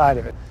standing inside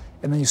of it.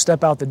 And then you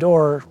step out the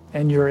door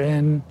and you're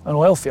in an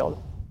oil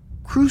field.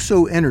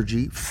 Crusoe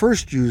Energy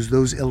first used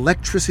those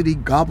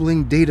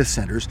electricity-gobbling data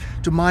centers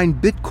to mine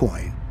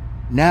Bitcoin.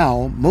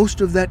 Now, most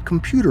of that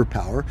computer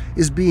power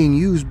is being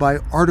used by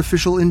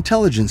artificial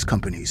intelligence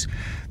companies.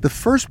 The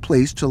first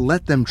place to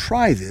let them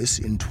try this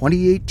in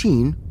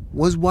 2018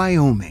 was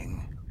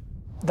Wyoming.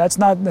 That's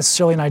not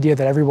necessarily an idea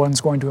that everyone's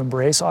going to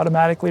embrace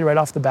automatically right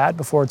off the bat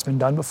before it's been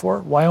done before.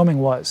 Wyoming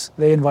was.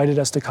 They invited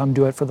us to come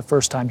do it for the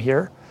first time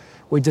here.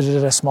 We did it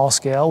at a small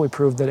scale. We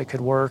proved that it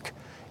could work.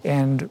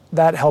 And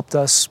that helped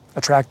us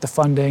attract the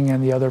funding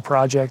and the other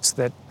projects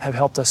that have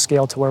helped us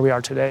scale to where we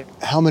are today.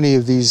 How many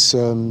of these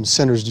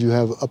centers do you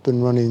have up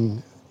and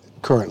running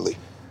currently?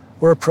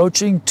 We're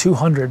approaching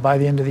 200 by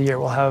the end of the year.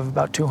 We'll have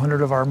about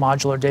 200 of our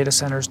modular data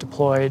centers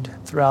deployed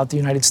throughout the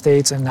United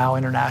States and now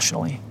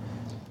internationally.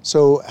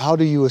 So how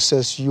do you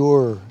assess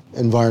your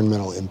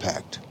environmental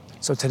impact?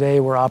 So today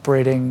we're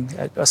operating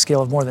at a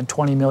scale of more than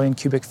 20 million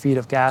cubic feet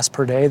of gas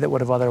per day that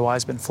would have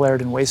otherwise been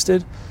flared and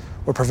wasted.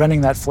 We're preventing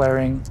that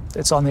flaring.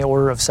 It's on the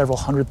order of several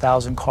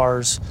 100,000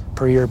 cars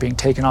per year being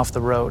taken off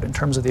the road in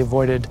terms of the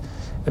avoided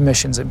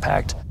emissions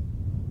impact.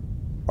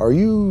 Are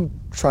you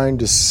trying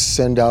to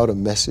send out a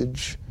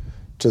message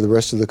to the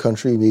rest of the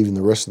country, maybe even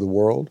the rest of the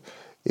world?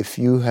 If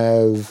you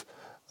have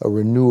a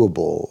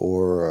renewable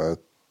or a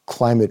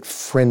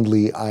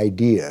climate-friendly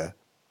idea,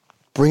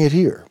 bring it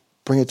here.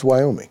 Bring it to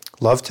Wyoming.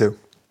 Love to.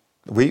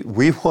 We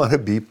want to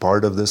be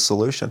part of this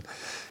solution.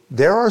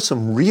 There are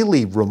some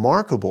really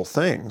remarkable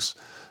things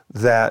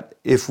that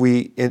if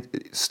we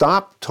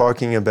stop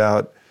talking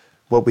about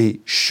what we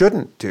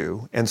shouldn't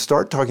do and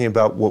start talking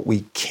about what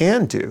we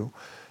can do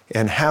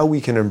and how we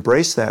can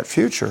embrace that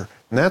future,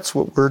 and that's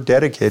what we're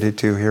dedicated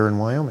to here in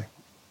Wyoming.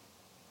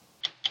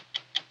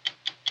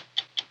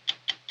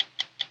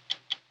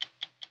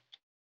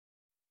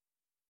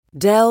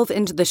 Delve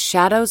into the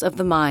shadows of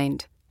the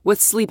mind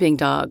with Sleeping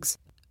Dogs,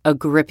 a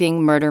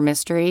gripping murder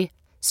mystery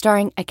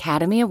starring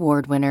Academy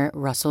Award winner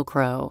Russell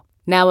Crowe.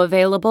 Now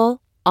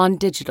available on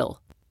digital.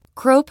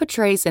 Crowe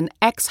portrays an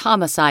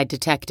ex-homicide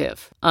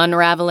detective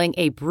unraveling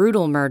a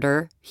brutal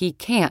murder he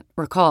can't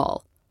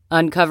recall.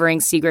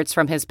 Uncovering secrets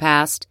from his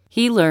past,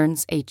 he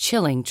learns a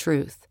chilling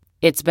truth.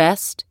 It's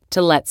best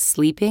to let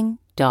sleeping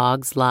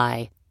dogs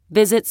lie.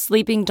 Visit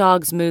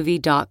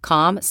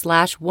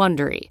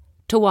sleepingdogsmovie.com/Wondery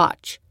to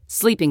watch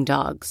Sleeping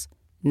Dogs,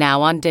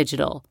 now on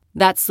digital.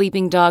 That's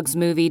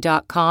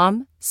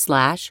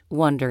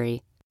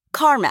sleepingdogsmovie.com/Wondery.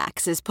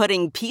 CarMax is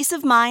putting peace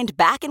of mind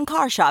back in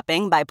car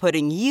shopping by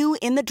putting you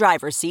in the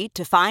driver's seat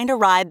to find a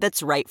ride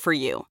that's right for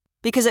you.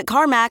 Because at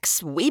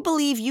CarMax, we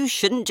believe you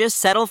shouldn't just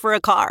settle for a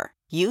car.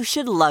 You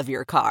should love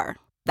your car.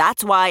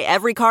 That's why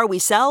every car we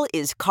sell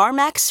is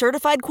CarMax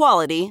certified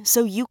quality,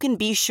 so you can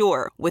be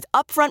sure with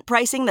upfront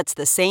pricing that's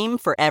the same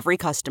for every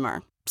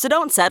customer. So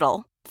don't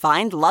settle.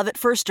 Find love at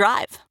first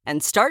drive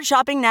and start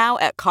shopping now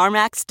at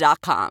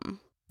CarMax.com.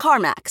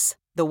 CarMax,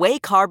 the way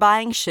car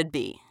buying should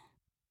be.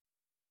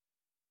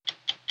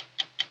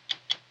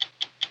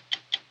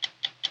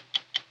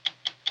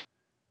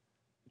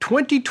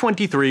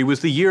 "2023 was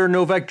the year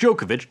Novak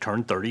Djokovic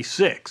turned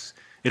 36.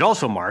 It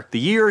also marked the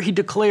year he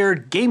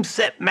declared game,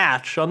 set,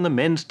 match on the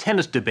men's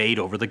tennis debate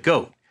over the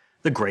GOAT,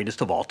 the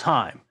greatest of all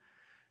time.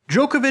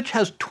 Djokovic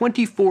has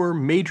 24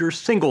 major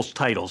singles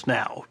titles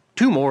now,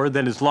 2 more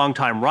than his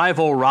longtime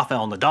rival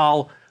Rafael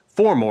Nadal,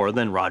 4 more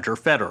than Roger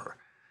Federer.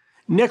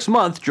 Next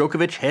month,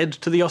 Djokovic heads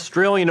to the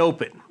Australian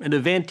Open, an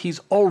event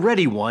he's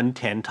already won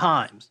 10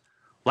 times.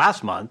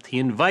 Last month, he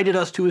invited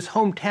us to his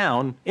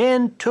hometown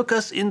and took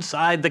us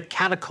inside the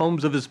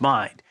catacombs of his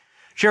mind,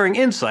 sharing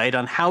insight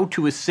on how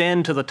to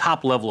ascend to the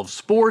top level of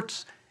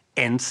sports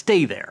and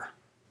stay there.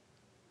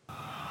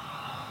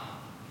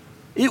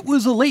 It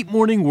was a late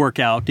morning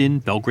workout in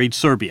Belgrade,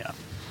 Serbia.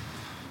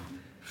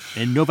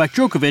 And Novak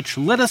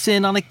Djokovic let us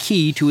in on a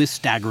key to his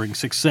staggering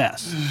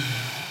success.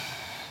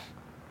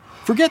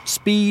 Forget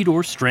speed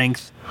or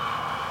strength.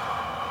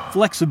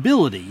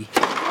 Flexibility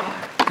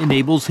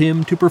enables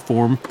him to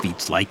perform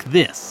feats like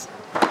this.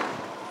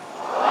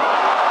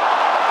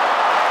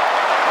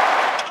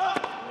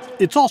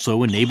 It's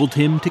also enabled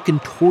him to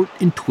contort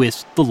and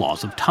twist the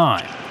laws of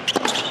time.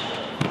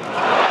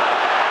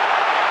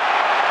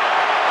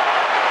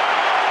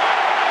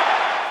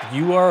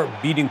 You are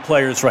beating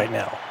players right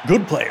now,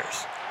 good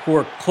players, who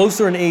are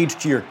closer in age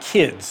to your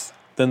kids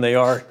than they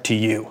are to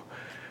you.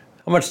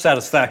 How much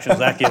satisfaction does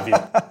that give you?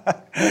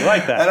 I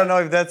like that. I don't know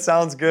if that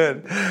sounds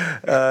good,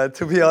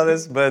 to be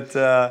honest, but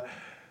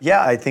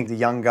yeah, I think the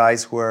young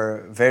guys who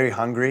are very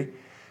hungry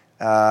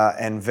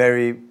and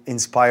very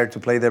inspired to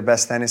play their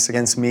best tennis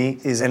against me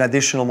is an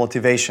additional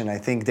motivation. I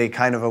think they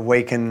kind of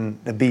awaken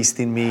the beast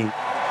in me.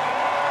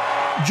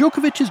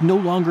 Djokovic is no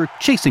longer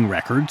chasing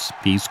records,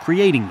 he's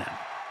creating them.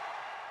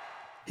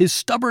 His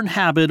stubborn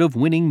habit of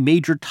winning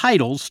major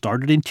titles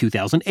started in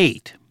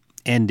 2008,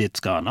 and it's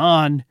gone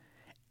on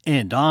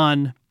and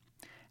on.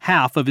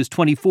 Half of his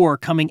 24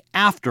 coming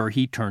after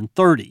he turned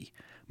 30,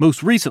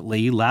 most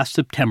recently last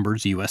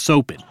September's U.S.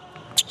 Open.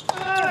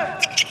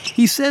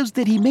 He says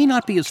that he may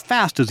not be as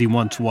fast as he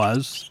once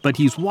was, but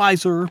he's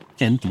wiser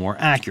and more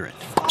accurate.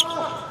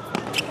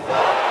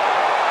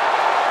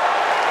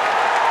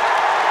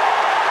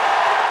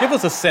 Give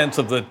us a sense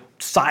of the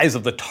size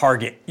of the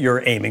target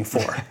you're aiming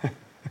for.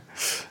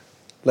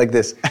 Like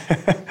this,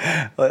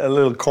 a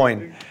little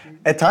coin.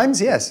 At times,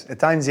 yes. At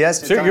times,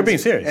 yes. You're being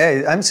serious?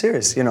 Yeah, I'm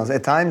serious.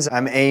 At times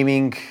I'm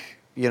aiming,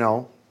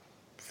 for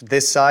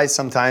this size.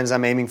 Sometimes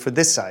I'm aiming for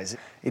this size.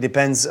 It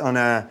depends on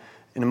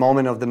in a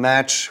moment of the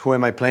match, who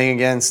am I playing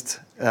against,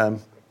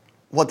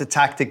 what the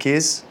tactic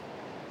is.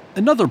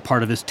 Another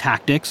part of his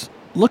tactics,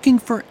 looking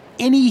for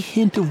any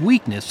hint of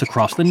weakness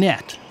across the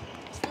net.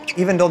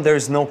 Even though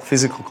there's no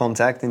physical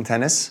contact in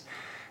tennis,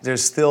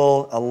 there's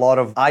still a lot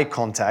of eye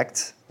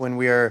contact when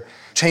we are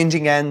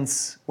changing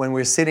ends, when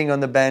we're sitting on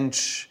the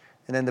bench,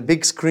 and then the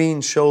big screen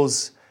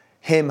shows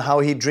him how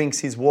he drinks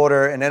his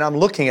water, and then I'm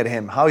looking at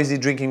him. How is he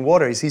drinking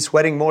water? Is he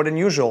sweating more than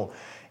usual?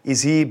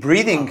 Is he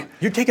breathing?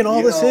 You're taking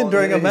all this in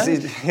during a match?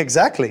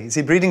 Exactly. Is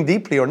he breathing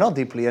deeply or not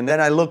deeply? And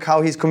then I look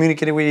how he's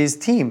communicating with his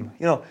team.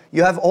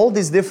 You have all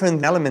these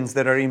different elements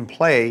that are in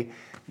play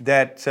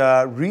that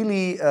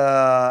really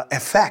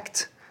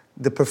affect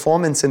the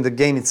performance in the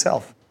game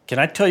itself. Can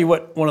I tell you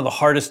what one of the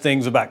hardest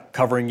things about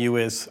covering you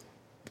is?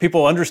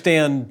 People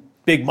understand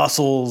big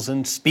muscles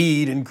and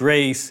speed and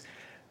grace.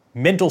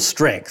 Mental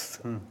strength,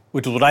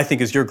 which is what I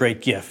think is your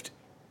great gift,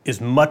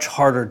 is much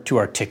harder to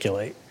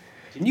articulate.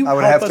 I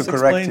would have to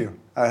correct you.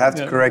 I would have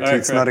to correct you.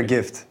 It's not a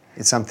gift.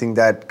 It's something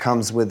that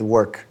comes with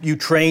work. You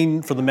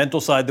train for the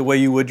mental side the way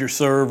you would your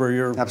serve or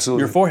your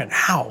forehand.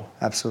 How?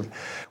 Absolutely.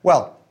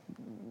 Well,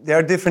 there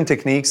are different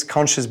techniques.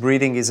 Conscious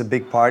breathing is a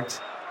big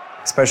part,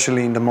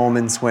 especially in the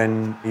moments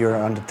when you're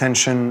under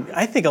tension.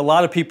 I think a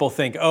lot of people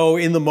think,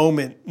 in the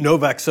moment,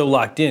 Novak's so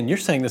locked in. You're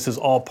saying this is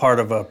all part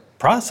of a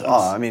process.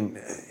 I mean,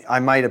 I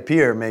might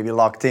appear maybe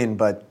locked in,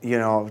 but,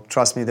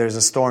 trust me, there's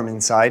a storm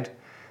inside.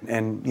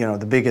 And,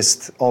 the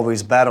biggest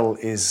always battle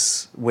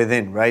is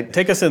within, right?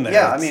 Take us in there.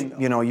 Yeah, I mean,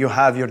 you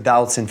have your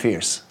doubts and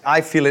fears. I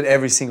feel it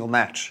every single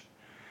match.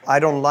 I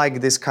don't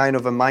like this kind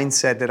of a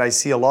mindset that I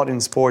see a lot in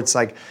sports,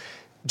 like,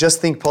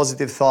 just think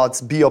positive thoughts,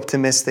 be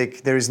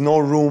optimistic. There is no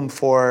room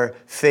for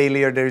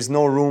failure. There is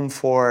no room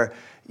for,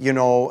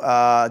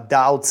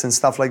 doubts and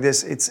stuff like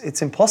this.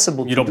 It's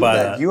impossible to do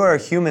that. You are a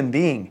human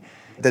being.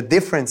 The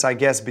difference, I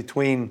guess,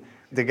 between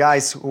the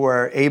guys who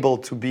are able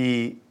to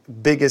be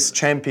biggest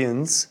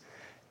champions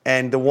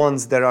and the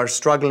ones that are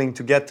struggling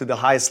to get to the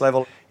highest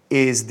level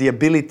is the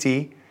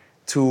ability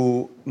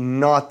to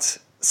not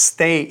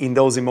stay in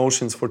those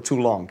emotions for too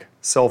long.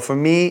 So for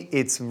me,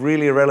 it's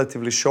really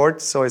relatively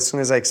short. So as soon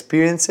as I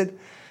experience it,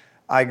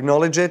 I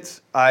acknowledge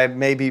it. I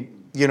maybe,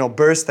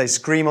 burst, I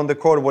scream on the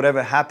court,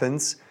 whatever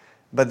happens.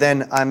 But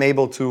then I'm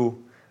able to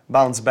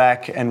bounce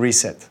back and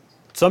reset.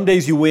 Some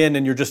days you win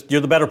and you're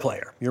the better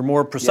player. You're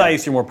more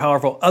precise, You're more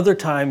powerful. Other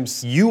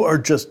times you are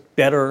just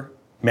better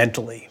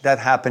mentally. That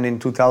happened in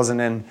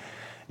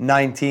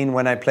 2019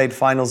 when I played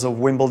finals of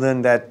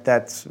Wimbledon,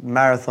 that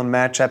marathon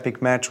match,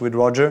 epic match with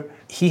Roger.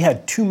 He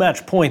had 2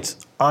 match points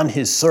on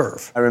his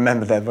serve. I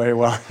remember that very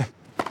well.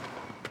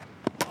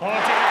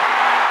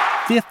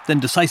 Fifth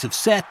and decisive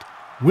set,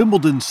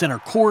 Wimbledon center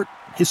court,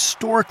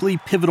 historically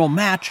pivotal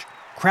match,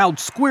 crowd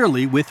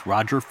squarely with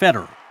Roger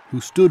Federer,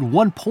 who stood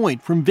 1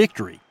 point from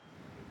victory.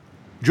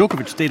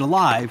 Djokovic stayed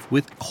alive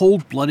with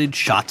cold-blooded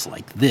shots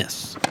like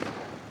this.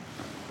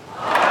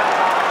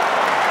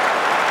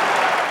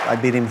 I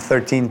beat him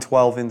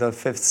 13-12 in the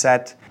 5th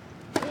set.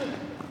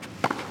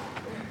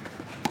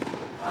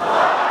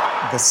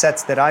 The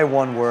sets that I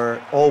won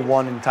were all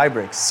won in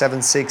tiebreaks,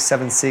 7-6,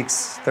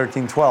 7-6,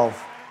 13-12.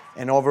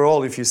 And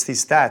overall, if you see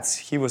stats,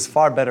 he was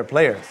far better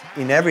player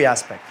in every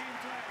aspect.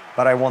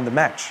 But I won the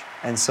match.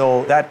 And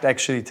so that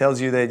actually tells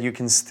you that you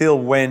can still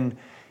win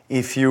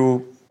if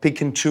you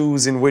pick and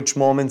choose in which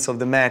moments of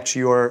the match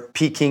you're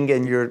peaking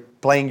and you're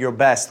playing your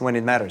best when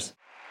it matters.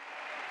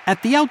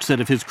 At the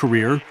outset of his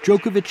career,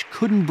 Djokovic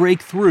couldn't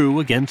break through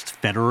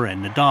against Federer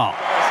and Nadal.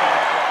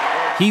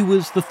 He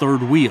was the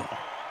third wheel,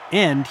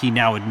 and he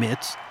now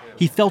admits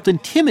he felt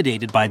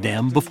intimidated by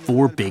them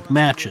before big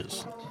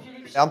matches.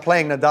 I'm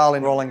playing Nadal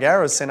in Roland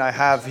Garros, and I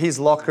have his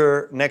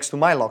locker next to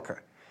my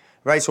locker,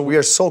 right? So we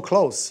are so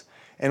close,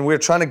 and we're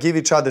trying to give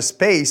each other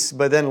space,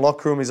 but then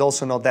locker room is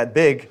also not that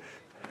big.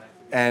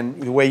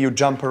 and the way you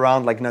jump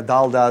around like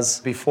Nadal does.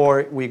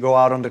 Before we go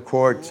out on the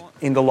court,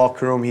 in the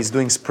locker room, he's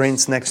doing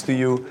sprints next to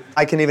you.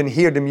 I can even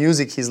hear the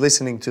music he's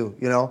listening to,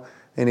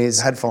 in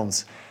his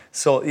headphones.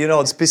 So,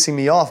 it's pissing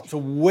me off. So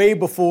way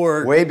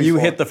before you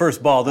hit the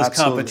first ball, this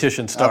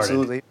competition started.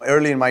 Absolutely.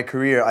 Early in my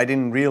career, I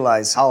didn't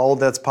realize how all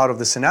that's part of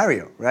the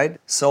scenario, right?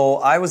 So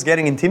I was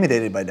getting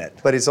intimidated by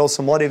that. But it's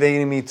also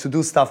motivating me to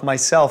do stuff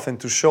myself and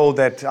to show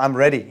that I'm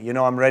ready.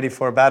 I'm ready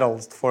for a battle,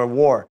 for a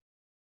war.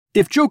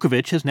 If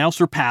Djokovic has now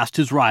surpassed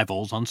his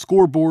rivals on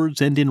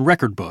scoreboards and in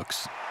record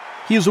books,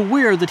 he is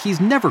aware that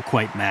he's never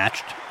quite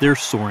matched their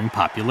soaring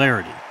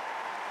popularity.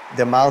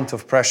 The amount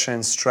of pressure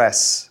and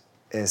stress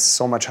is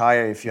so much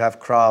higher if you have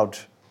crowd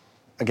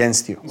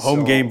against you.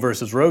 Home game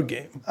versus road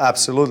game.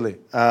 Absolutely.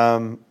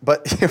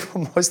 But for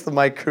most of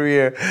my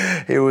career,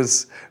 it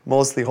was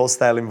mostly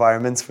hostile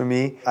environments for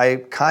me.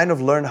 I kind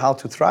of learned how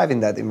to thrive in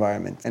that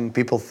environment. And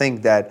people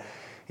think that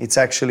it's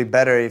actually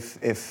better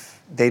if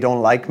they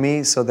don't like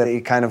me, so that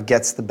it kind of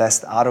gets the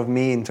best out of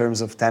me in terms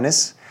of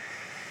tennis.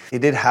 It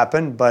did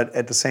happen, but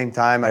at the same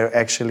time, I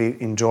actually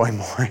enjoy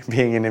more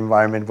being in an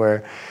environment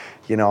where,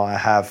 I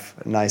have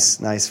nice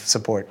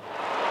support.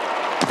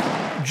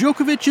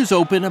 Djokovic is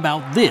open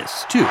about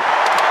this, too.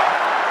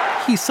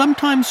 He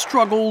sometimes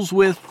struggles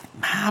with,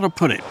 how to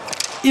put it,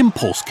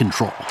 impulse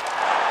control.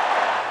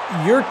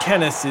 Your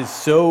tennis is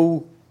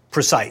so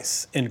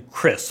precise and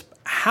crisp.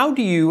 How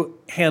do you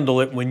handle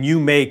it when you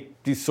make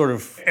these sort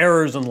of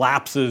errors and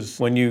lapses,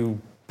 when you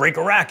break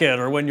a racket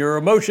or when your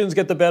emotions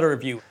get the better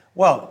of you?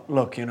 Well,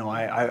 look,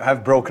 I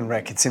have broken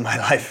rackets in my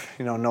life,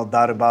 no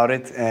doubt about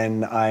it,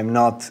 and I'm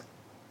not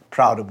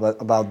proud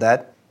about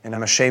that. And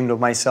I'm ashamed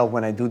of myself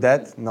when I do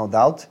that, no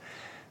doubt.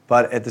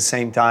 But at the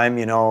same time,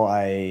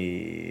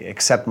 I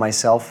accept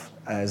myself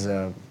as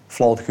a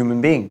flawed human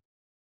being.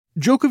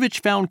 Djokovic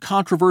found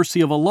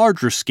controversy of a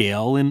larger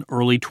scale in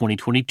early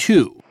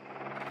 2022.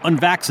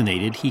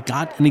 Unvaccinated, he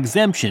got an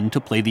exemption to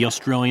play the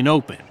Australian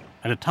Open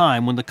at a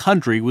time when the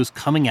country was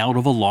coming out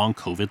of a long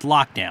COVID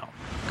lockdown.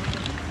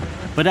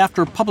 But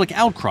after public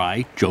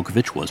outcry,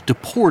 Djokovic was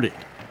deported,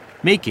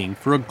 making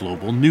for a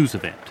global news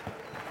event.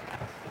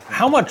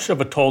 How much of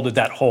a toll did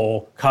that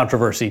whole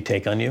controversy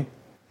take on you?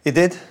 It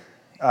did.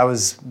 I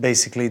was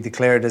basically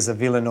declared as a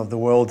villain of the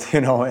world,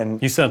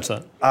 and... You sense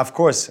that? Of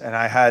course, and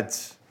I had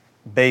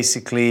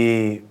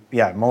basically,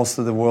 most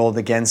of the world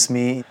against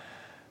me.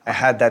 I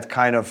had that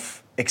kind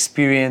of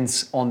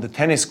experience on the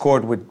tennis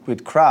court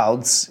with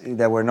crowds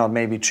that were not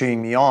maybe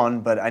cheering me on,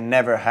 but I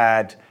never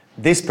had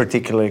this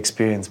particular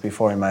experience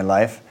before in my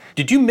life.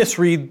 Did you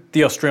misread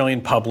the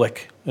Australian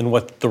public and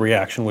what the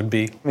reaction would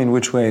be? In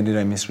which way did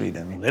I misread?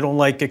 They don't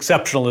like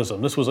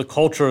exceptionalism. This was a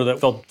culture that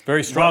felt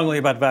very strongly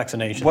about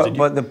vaccinations.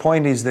 But the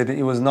point is that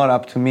it was not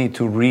up to me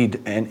to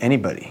read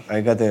anybody.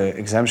 I got the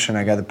exemption,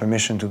 I got the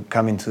permission to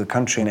come into the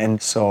country.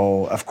 And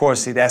so, of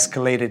course, it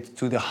escalated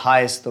to the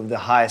highest of the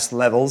highest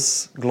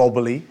levels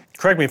globally.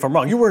 Correct me if I'm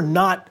wrong. You were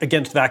not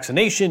against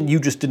vaccination. You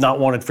just did not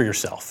want it for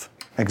yourself.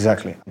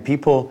 Exactly.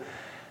 People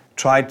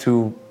tried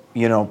to,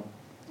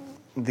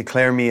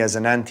 declare me as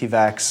an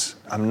anti-vax.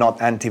 I'm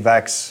not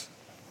anti-vax.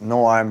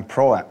 No, I'm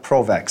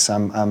pro-vax.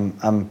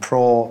 I'm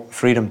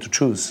pro-freedom to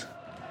choose.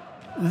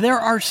 There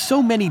are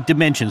so many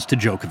dimensions to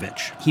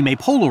Djokovic. He may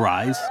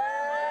polarize,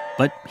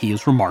 but he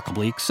is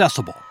remarkably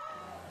accessible.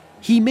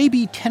 He may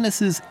be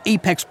tennis's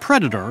apex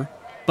predator,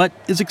 but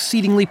is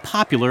exceedingly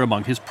popular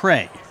among his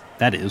prey,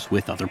 that is,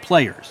 with other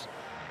players.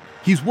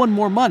 He's won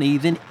more money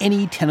than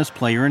any tennis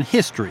player in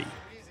history,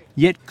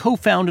 yet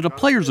co-founded a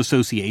players'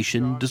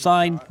 association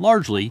designed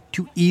largely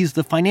to ease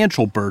the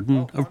financial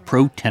burden of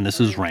pro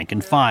tennis's rank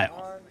and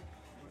file.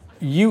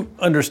 You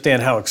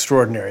understand how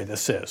extraordinary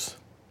this is.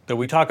 That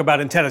we talk about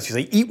in tennis, you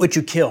say, eat what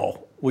you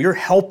kill. Well, you're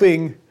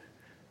helping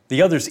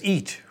the others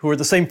eat, who are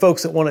the same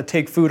folks that want to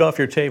take food off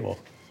your table.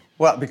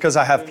 Well, because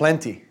I have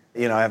plenty.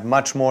 I have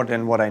much more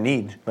than what I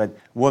need. But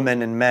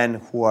women and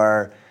men who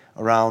are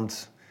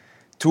around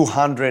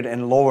 200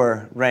 and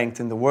lower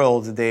ranked in the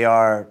world, they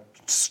are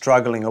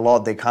struggling a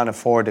lot. They can't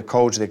afford a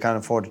coach, they can't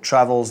afford the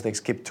travels, they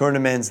skip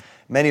tournaments.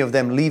 Many of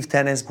them leave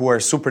tennis who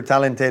are super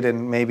talented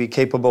and maybe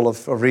capable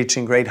of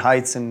reaching great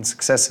heights and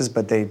successes,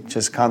 but they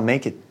just can't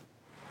make it.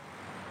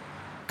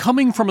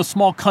 Coming from a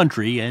small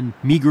country and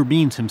meager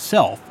means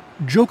himself,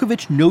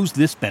 Djokovic knows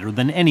this better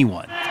than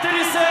anyone.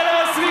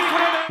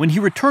 When he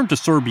returned to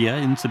Serbia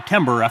in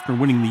September after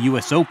winning the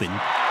US Open,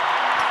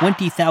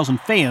 20,000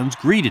 fans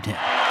greeted him.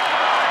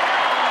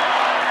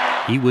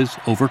 He was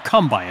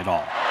overcome by it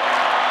all.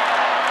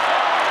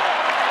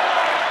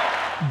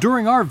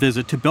 During our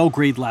visit to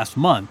Belgrade last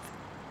month,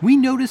 we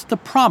noticed the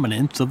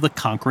prominence of the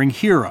conquering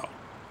hero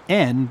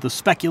and the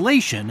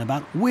speculation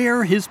about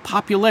where his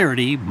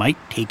popularity might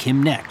take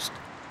him next.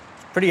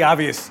 Pretty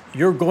obvious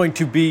you're going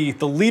to be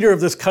the leader of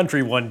this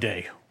country one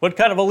day. What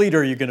kind of a leader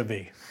are you going to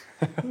be?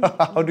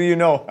 How do you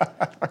know?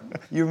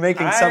 You're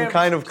making some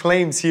kind of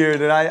claims here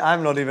that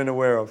I'm not even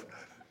aware of.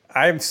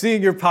 I'm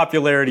seeing your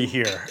popularity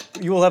here.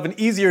 You will have an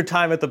easier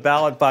time at the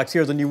ballot box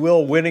here than you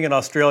will winning in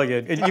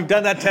Australia. And you've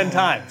done that 10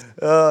 times.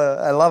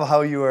 I love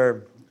how you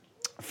are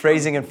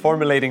phrasing and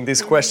formulating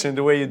this question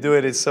the way you do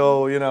it is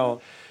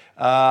so,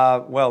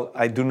 well,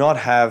 I do not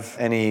have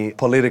any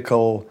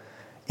political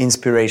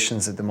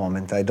inspirations at the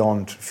moment. I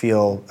don't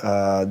feel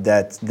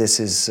that this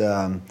is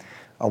a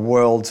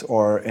world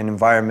or an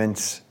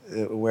environment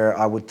where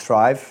I would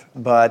thrive,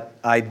 but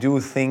I do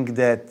think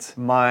that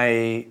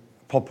my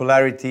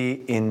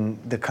popularity in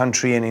the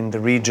country and in the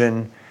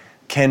region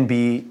can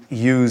be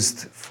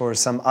used for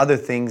some other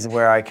things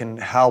where I can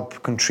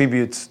help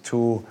contribute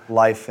to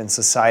life and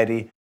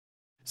society.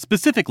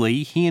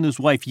 Specifically, he and his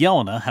wife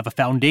Jelena have a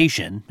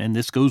foundation, and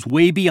this goes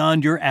way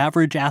beyond your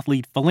average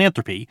athlete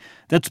philanthropy,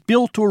 that's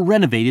built or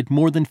renovated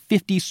more than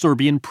 50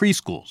 Serbian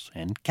preschools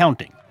and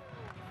counting.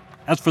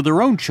 As for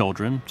their own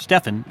children,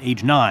 Stefan,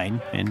 age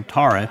 9, and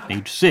Tara,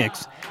 age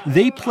 6,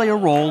 they play a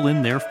role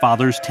in their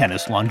father's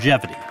tennis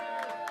longevity.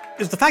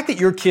 Is the fact that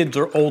your kids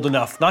are old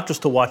enough not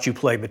just to watch you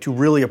play, but to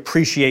really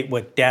appreciate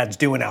what Dad's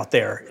doing out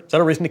there, is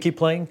that a reason to keep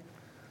playing?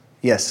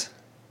 Yes,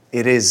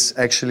 it is.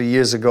 Actually,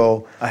 years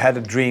ago, I had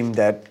a dream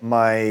that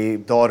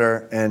my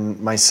daughter and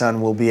my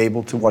son will be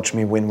able to watch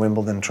me win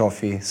Wimbledon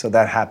trophy. So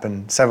that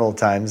happened several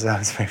times. I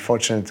was very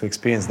fortunate to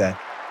experience that.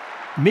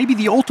 Maybe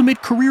the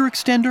ultimate career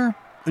extender?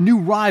 A new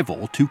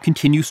rival to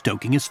continue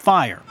stoking his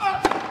fire.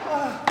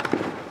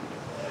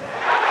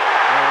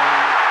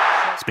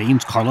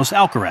 Spain's Carlos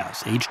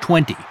Alcaraz, age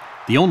 20,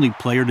 the only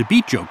player to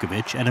beat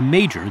Djokovic at a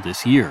major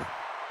this year.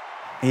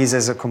 He's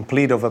as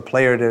complete of a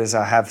player as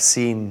I have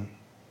seen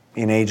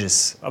in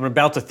ages. I'm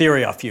about to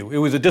theory off you. It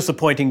was a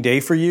disappointing day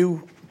for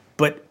you,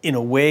 but in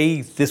a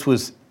way, this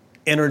was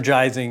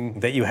energizing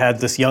that you had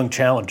this young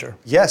challenger.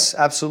 Yes,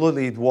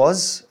 absolutely, it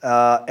was.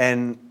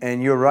 And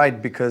you're right,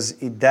 because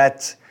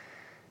that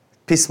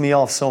pissed me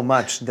off so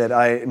much that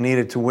I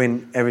needed to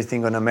win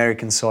everything on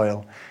American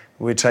soil,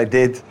 which I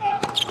did.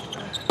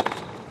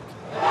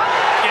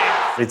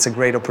 It's a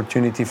great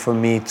opportunity for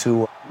me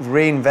to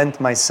reinvent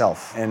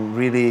myself and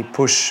really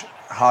push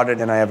harder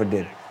than I ever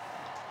did.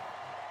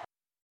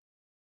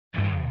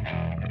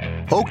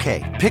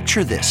 Okay,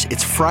 picture this.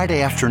 It's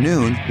Friday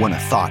afternoon when a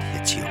thought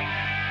hits you.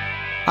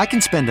 I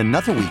can spend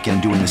another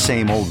weekend doing the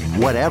same old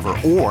whatever,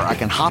 or I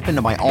can hop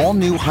into my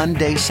all-new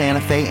Hyundai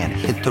Santa Fe and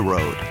hit the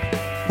road.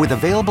 With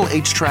available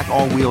H-Track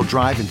all-wheel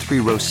drive and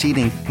 3-row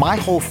seating, my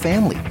whole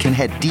family can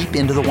head deep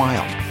into the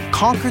wild.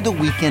 Conquer the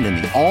weekend in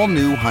the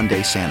all-new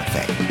Hyundai Santa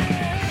Fe.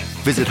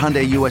 Visit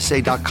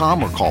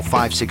HyundaiUSA.com or call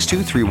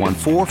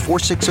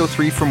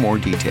 562-314-4603 for more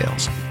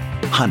details.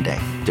 Hyundai,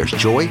 there's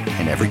joy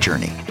in every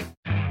journey.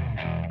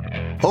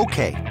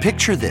 Okay,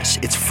 picture this.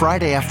 It's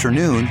Friday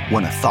afternoon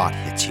when a thought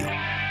hits you.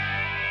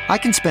 I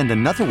can spend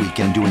another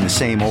weekend doing the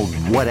same old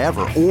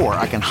whatever, or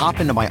I can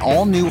hop into my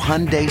all-new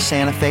Hyundai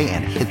Santa Fe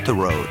and hit the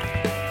road.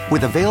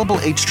 With available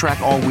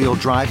H-Track all-wheel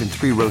drive and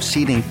 3-row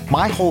seating,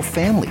 my whole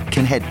family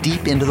can head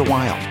deep into the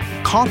wild.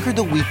 Conquer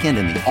the weekend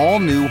in the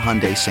all-new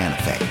Hyundai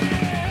Santa Fe.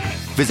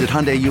 Visit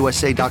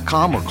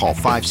HyundaiUSA.com or call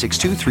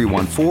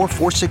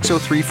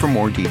 562-314-4603 for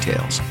more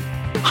details.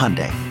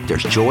 Hyundai,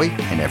 there's joy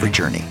in every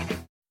journey.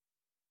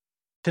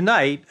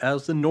 Tonight,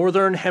 as the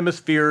Northern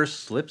Hemisphere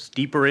slips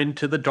deeper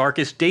into the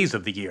darkest days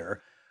of the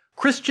year,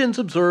 Christians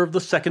observe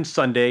the second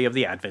Sunday of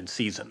the Advent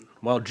season,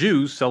 while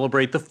Jews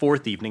celebrate the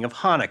fourth evening of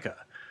Hanukkah.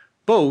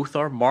 Both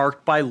are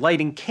marked by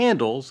lighting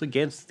candles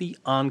against the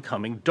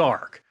oncoming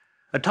dark,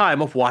 a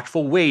time of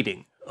watchful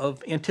waiting,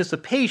 of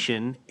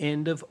anticipation,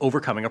 and of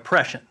overcoming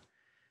oppression.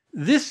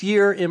 This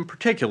year in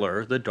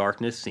particular, the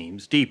darkness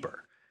seems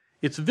deeper.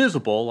 It's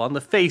visible on the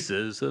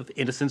faces of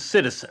innocent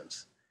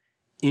citizens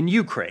in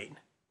Ukraine,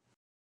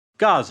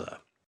 Gaza,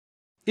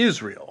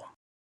 Israel,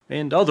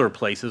 and other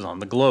places on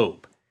the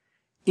globe.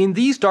 In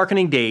these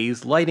darkening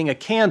days, lighting a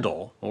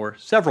candle, or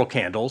several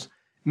candles,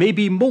 may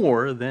be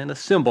more than a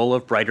symbol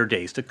of brighter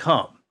days to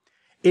come.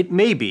 It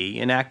may be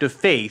an act of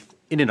faith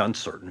in an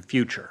uncertain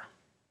future.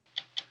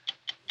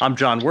 I'm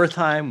John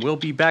Wertheim. We'll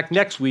be back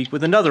next week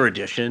with another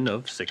edition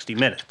of 60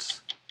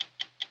 Minutes.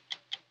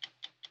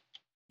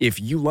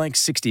 If you like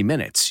 60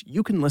 Minutes,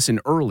 you can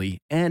listen early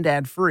and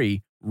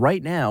ad-free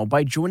right now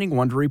by joining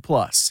Wondery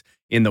Plus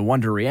in the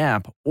Wondery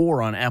app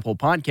or on Apple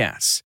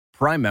Podcasts.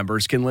 Prime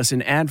members can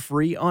listen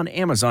ad-free on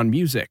Amazon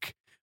Music.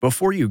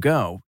 Before you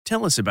go,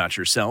 tell us about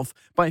yourself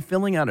by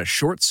filling out a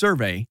short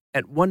survey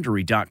at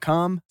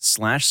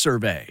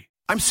Wondery.com/survey.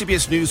 I'm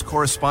CBS News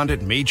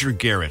correspondent Major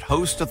Garrett,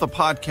 host of the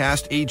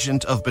podcast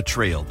Agent of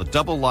Betrayal, the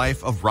double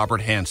life of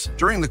Robert Hanssen.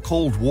 During the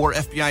Cold War,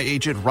 FBI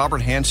agent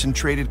Robert Hanssen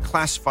traded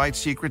classified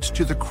secrets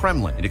to the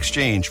Kremlin in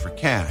exchange for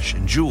cash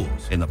and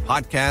jewels. In the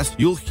podcast,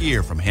 you'll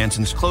hear from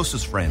Hanssen's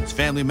closest friends,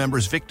 family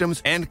members,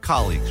 victims, and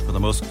colleagues for the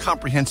most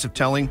comprehensive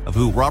telling of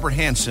who Robert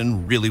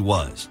Hanssen really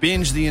was.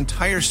 Binge the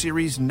entire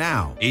series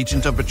now.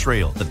 Agent of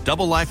Betrayal, the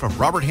double life of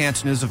Robert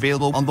Hanssen is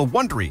available on the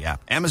Wondery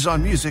app,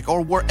 Amazon Music,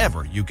 or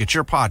wherever you get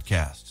your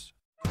podcasts.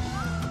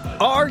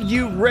 Are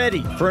you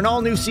ready for an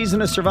all-new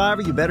season of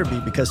Survivor? You better be,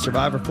 because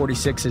Survivor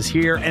 46 is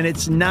here, and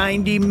it's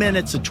 90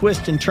 minutes of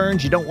twists and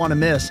turns you don't want to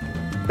miss.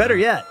 Better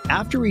yet,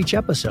 after each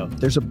episode,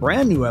 there's a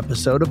brand new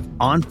episode of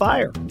On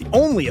Fire, the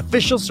only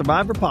official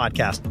Survivor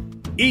podcast.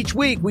 Each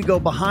week, we go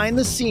behind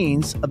the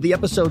scenes of the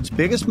episode's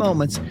biggest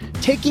moments,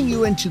 taking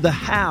you into the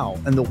how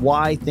and the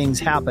why things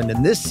happened.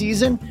 And this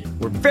season,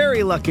 we're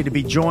very lucky to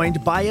be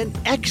joined by an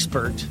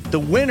expert, the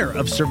winner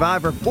of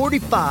Survivor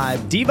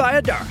 45, Dee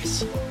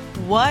Valladares.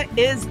 What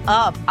is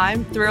up?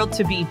 I'm thrilled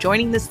to be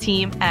joining this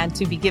team and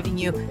to be giving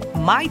you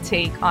my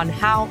take on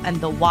how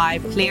and the why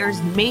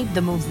players made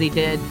the moves they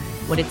did,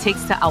 what it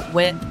takes to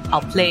outwit,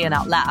 outplay, and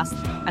outlast,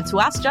 and to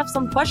ask Jeff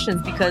some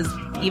questions because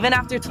even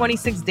after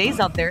 26 days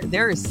out there,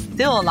 there is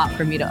still a lot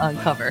for me to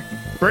uncover.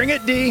 Bring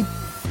it, Dee.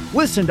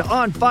 Listen to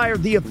On Fire,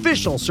 the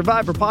official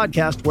Survivor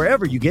podcast,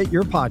 wherever you get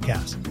your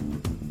podcast.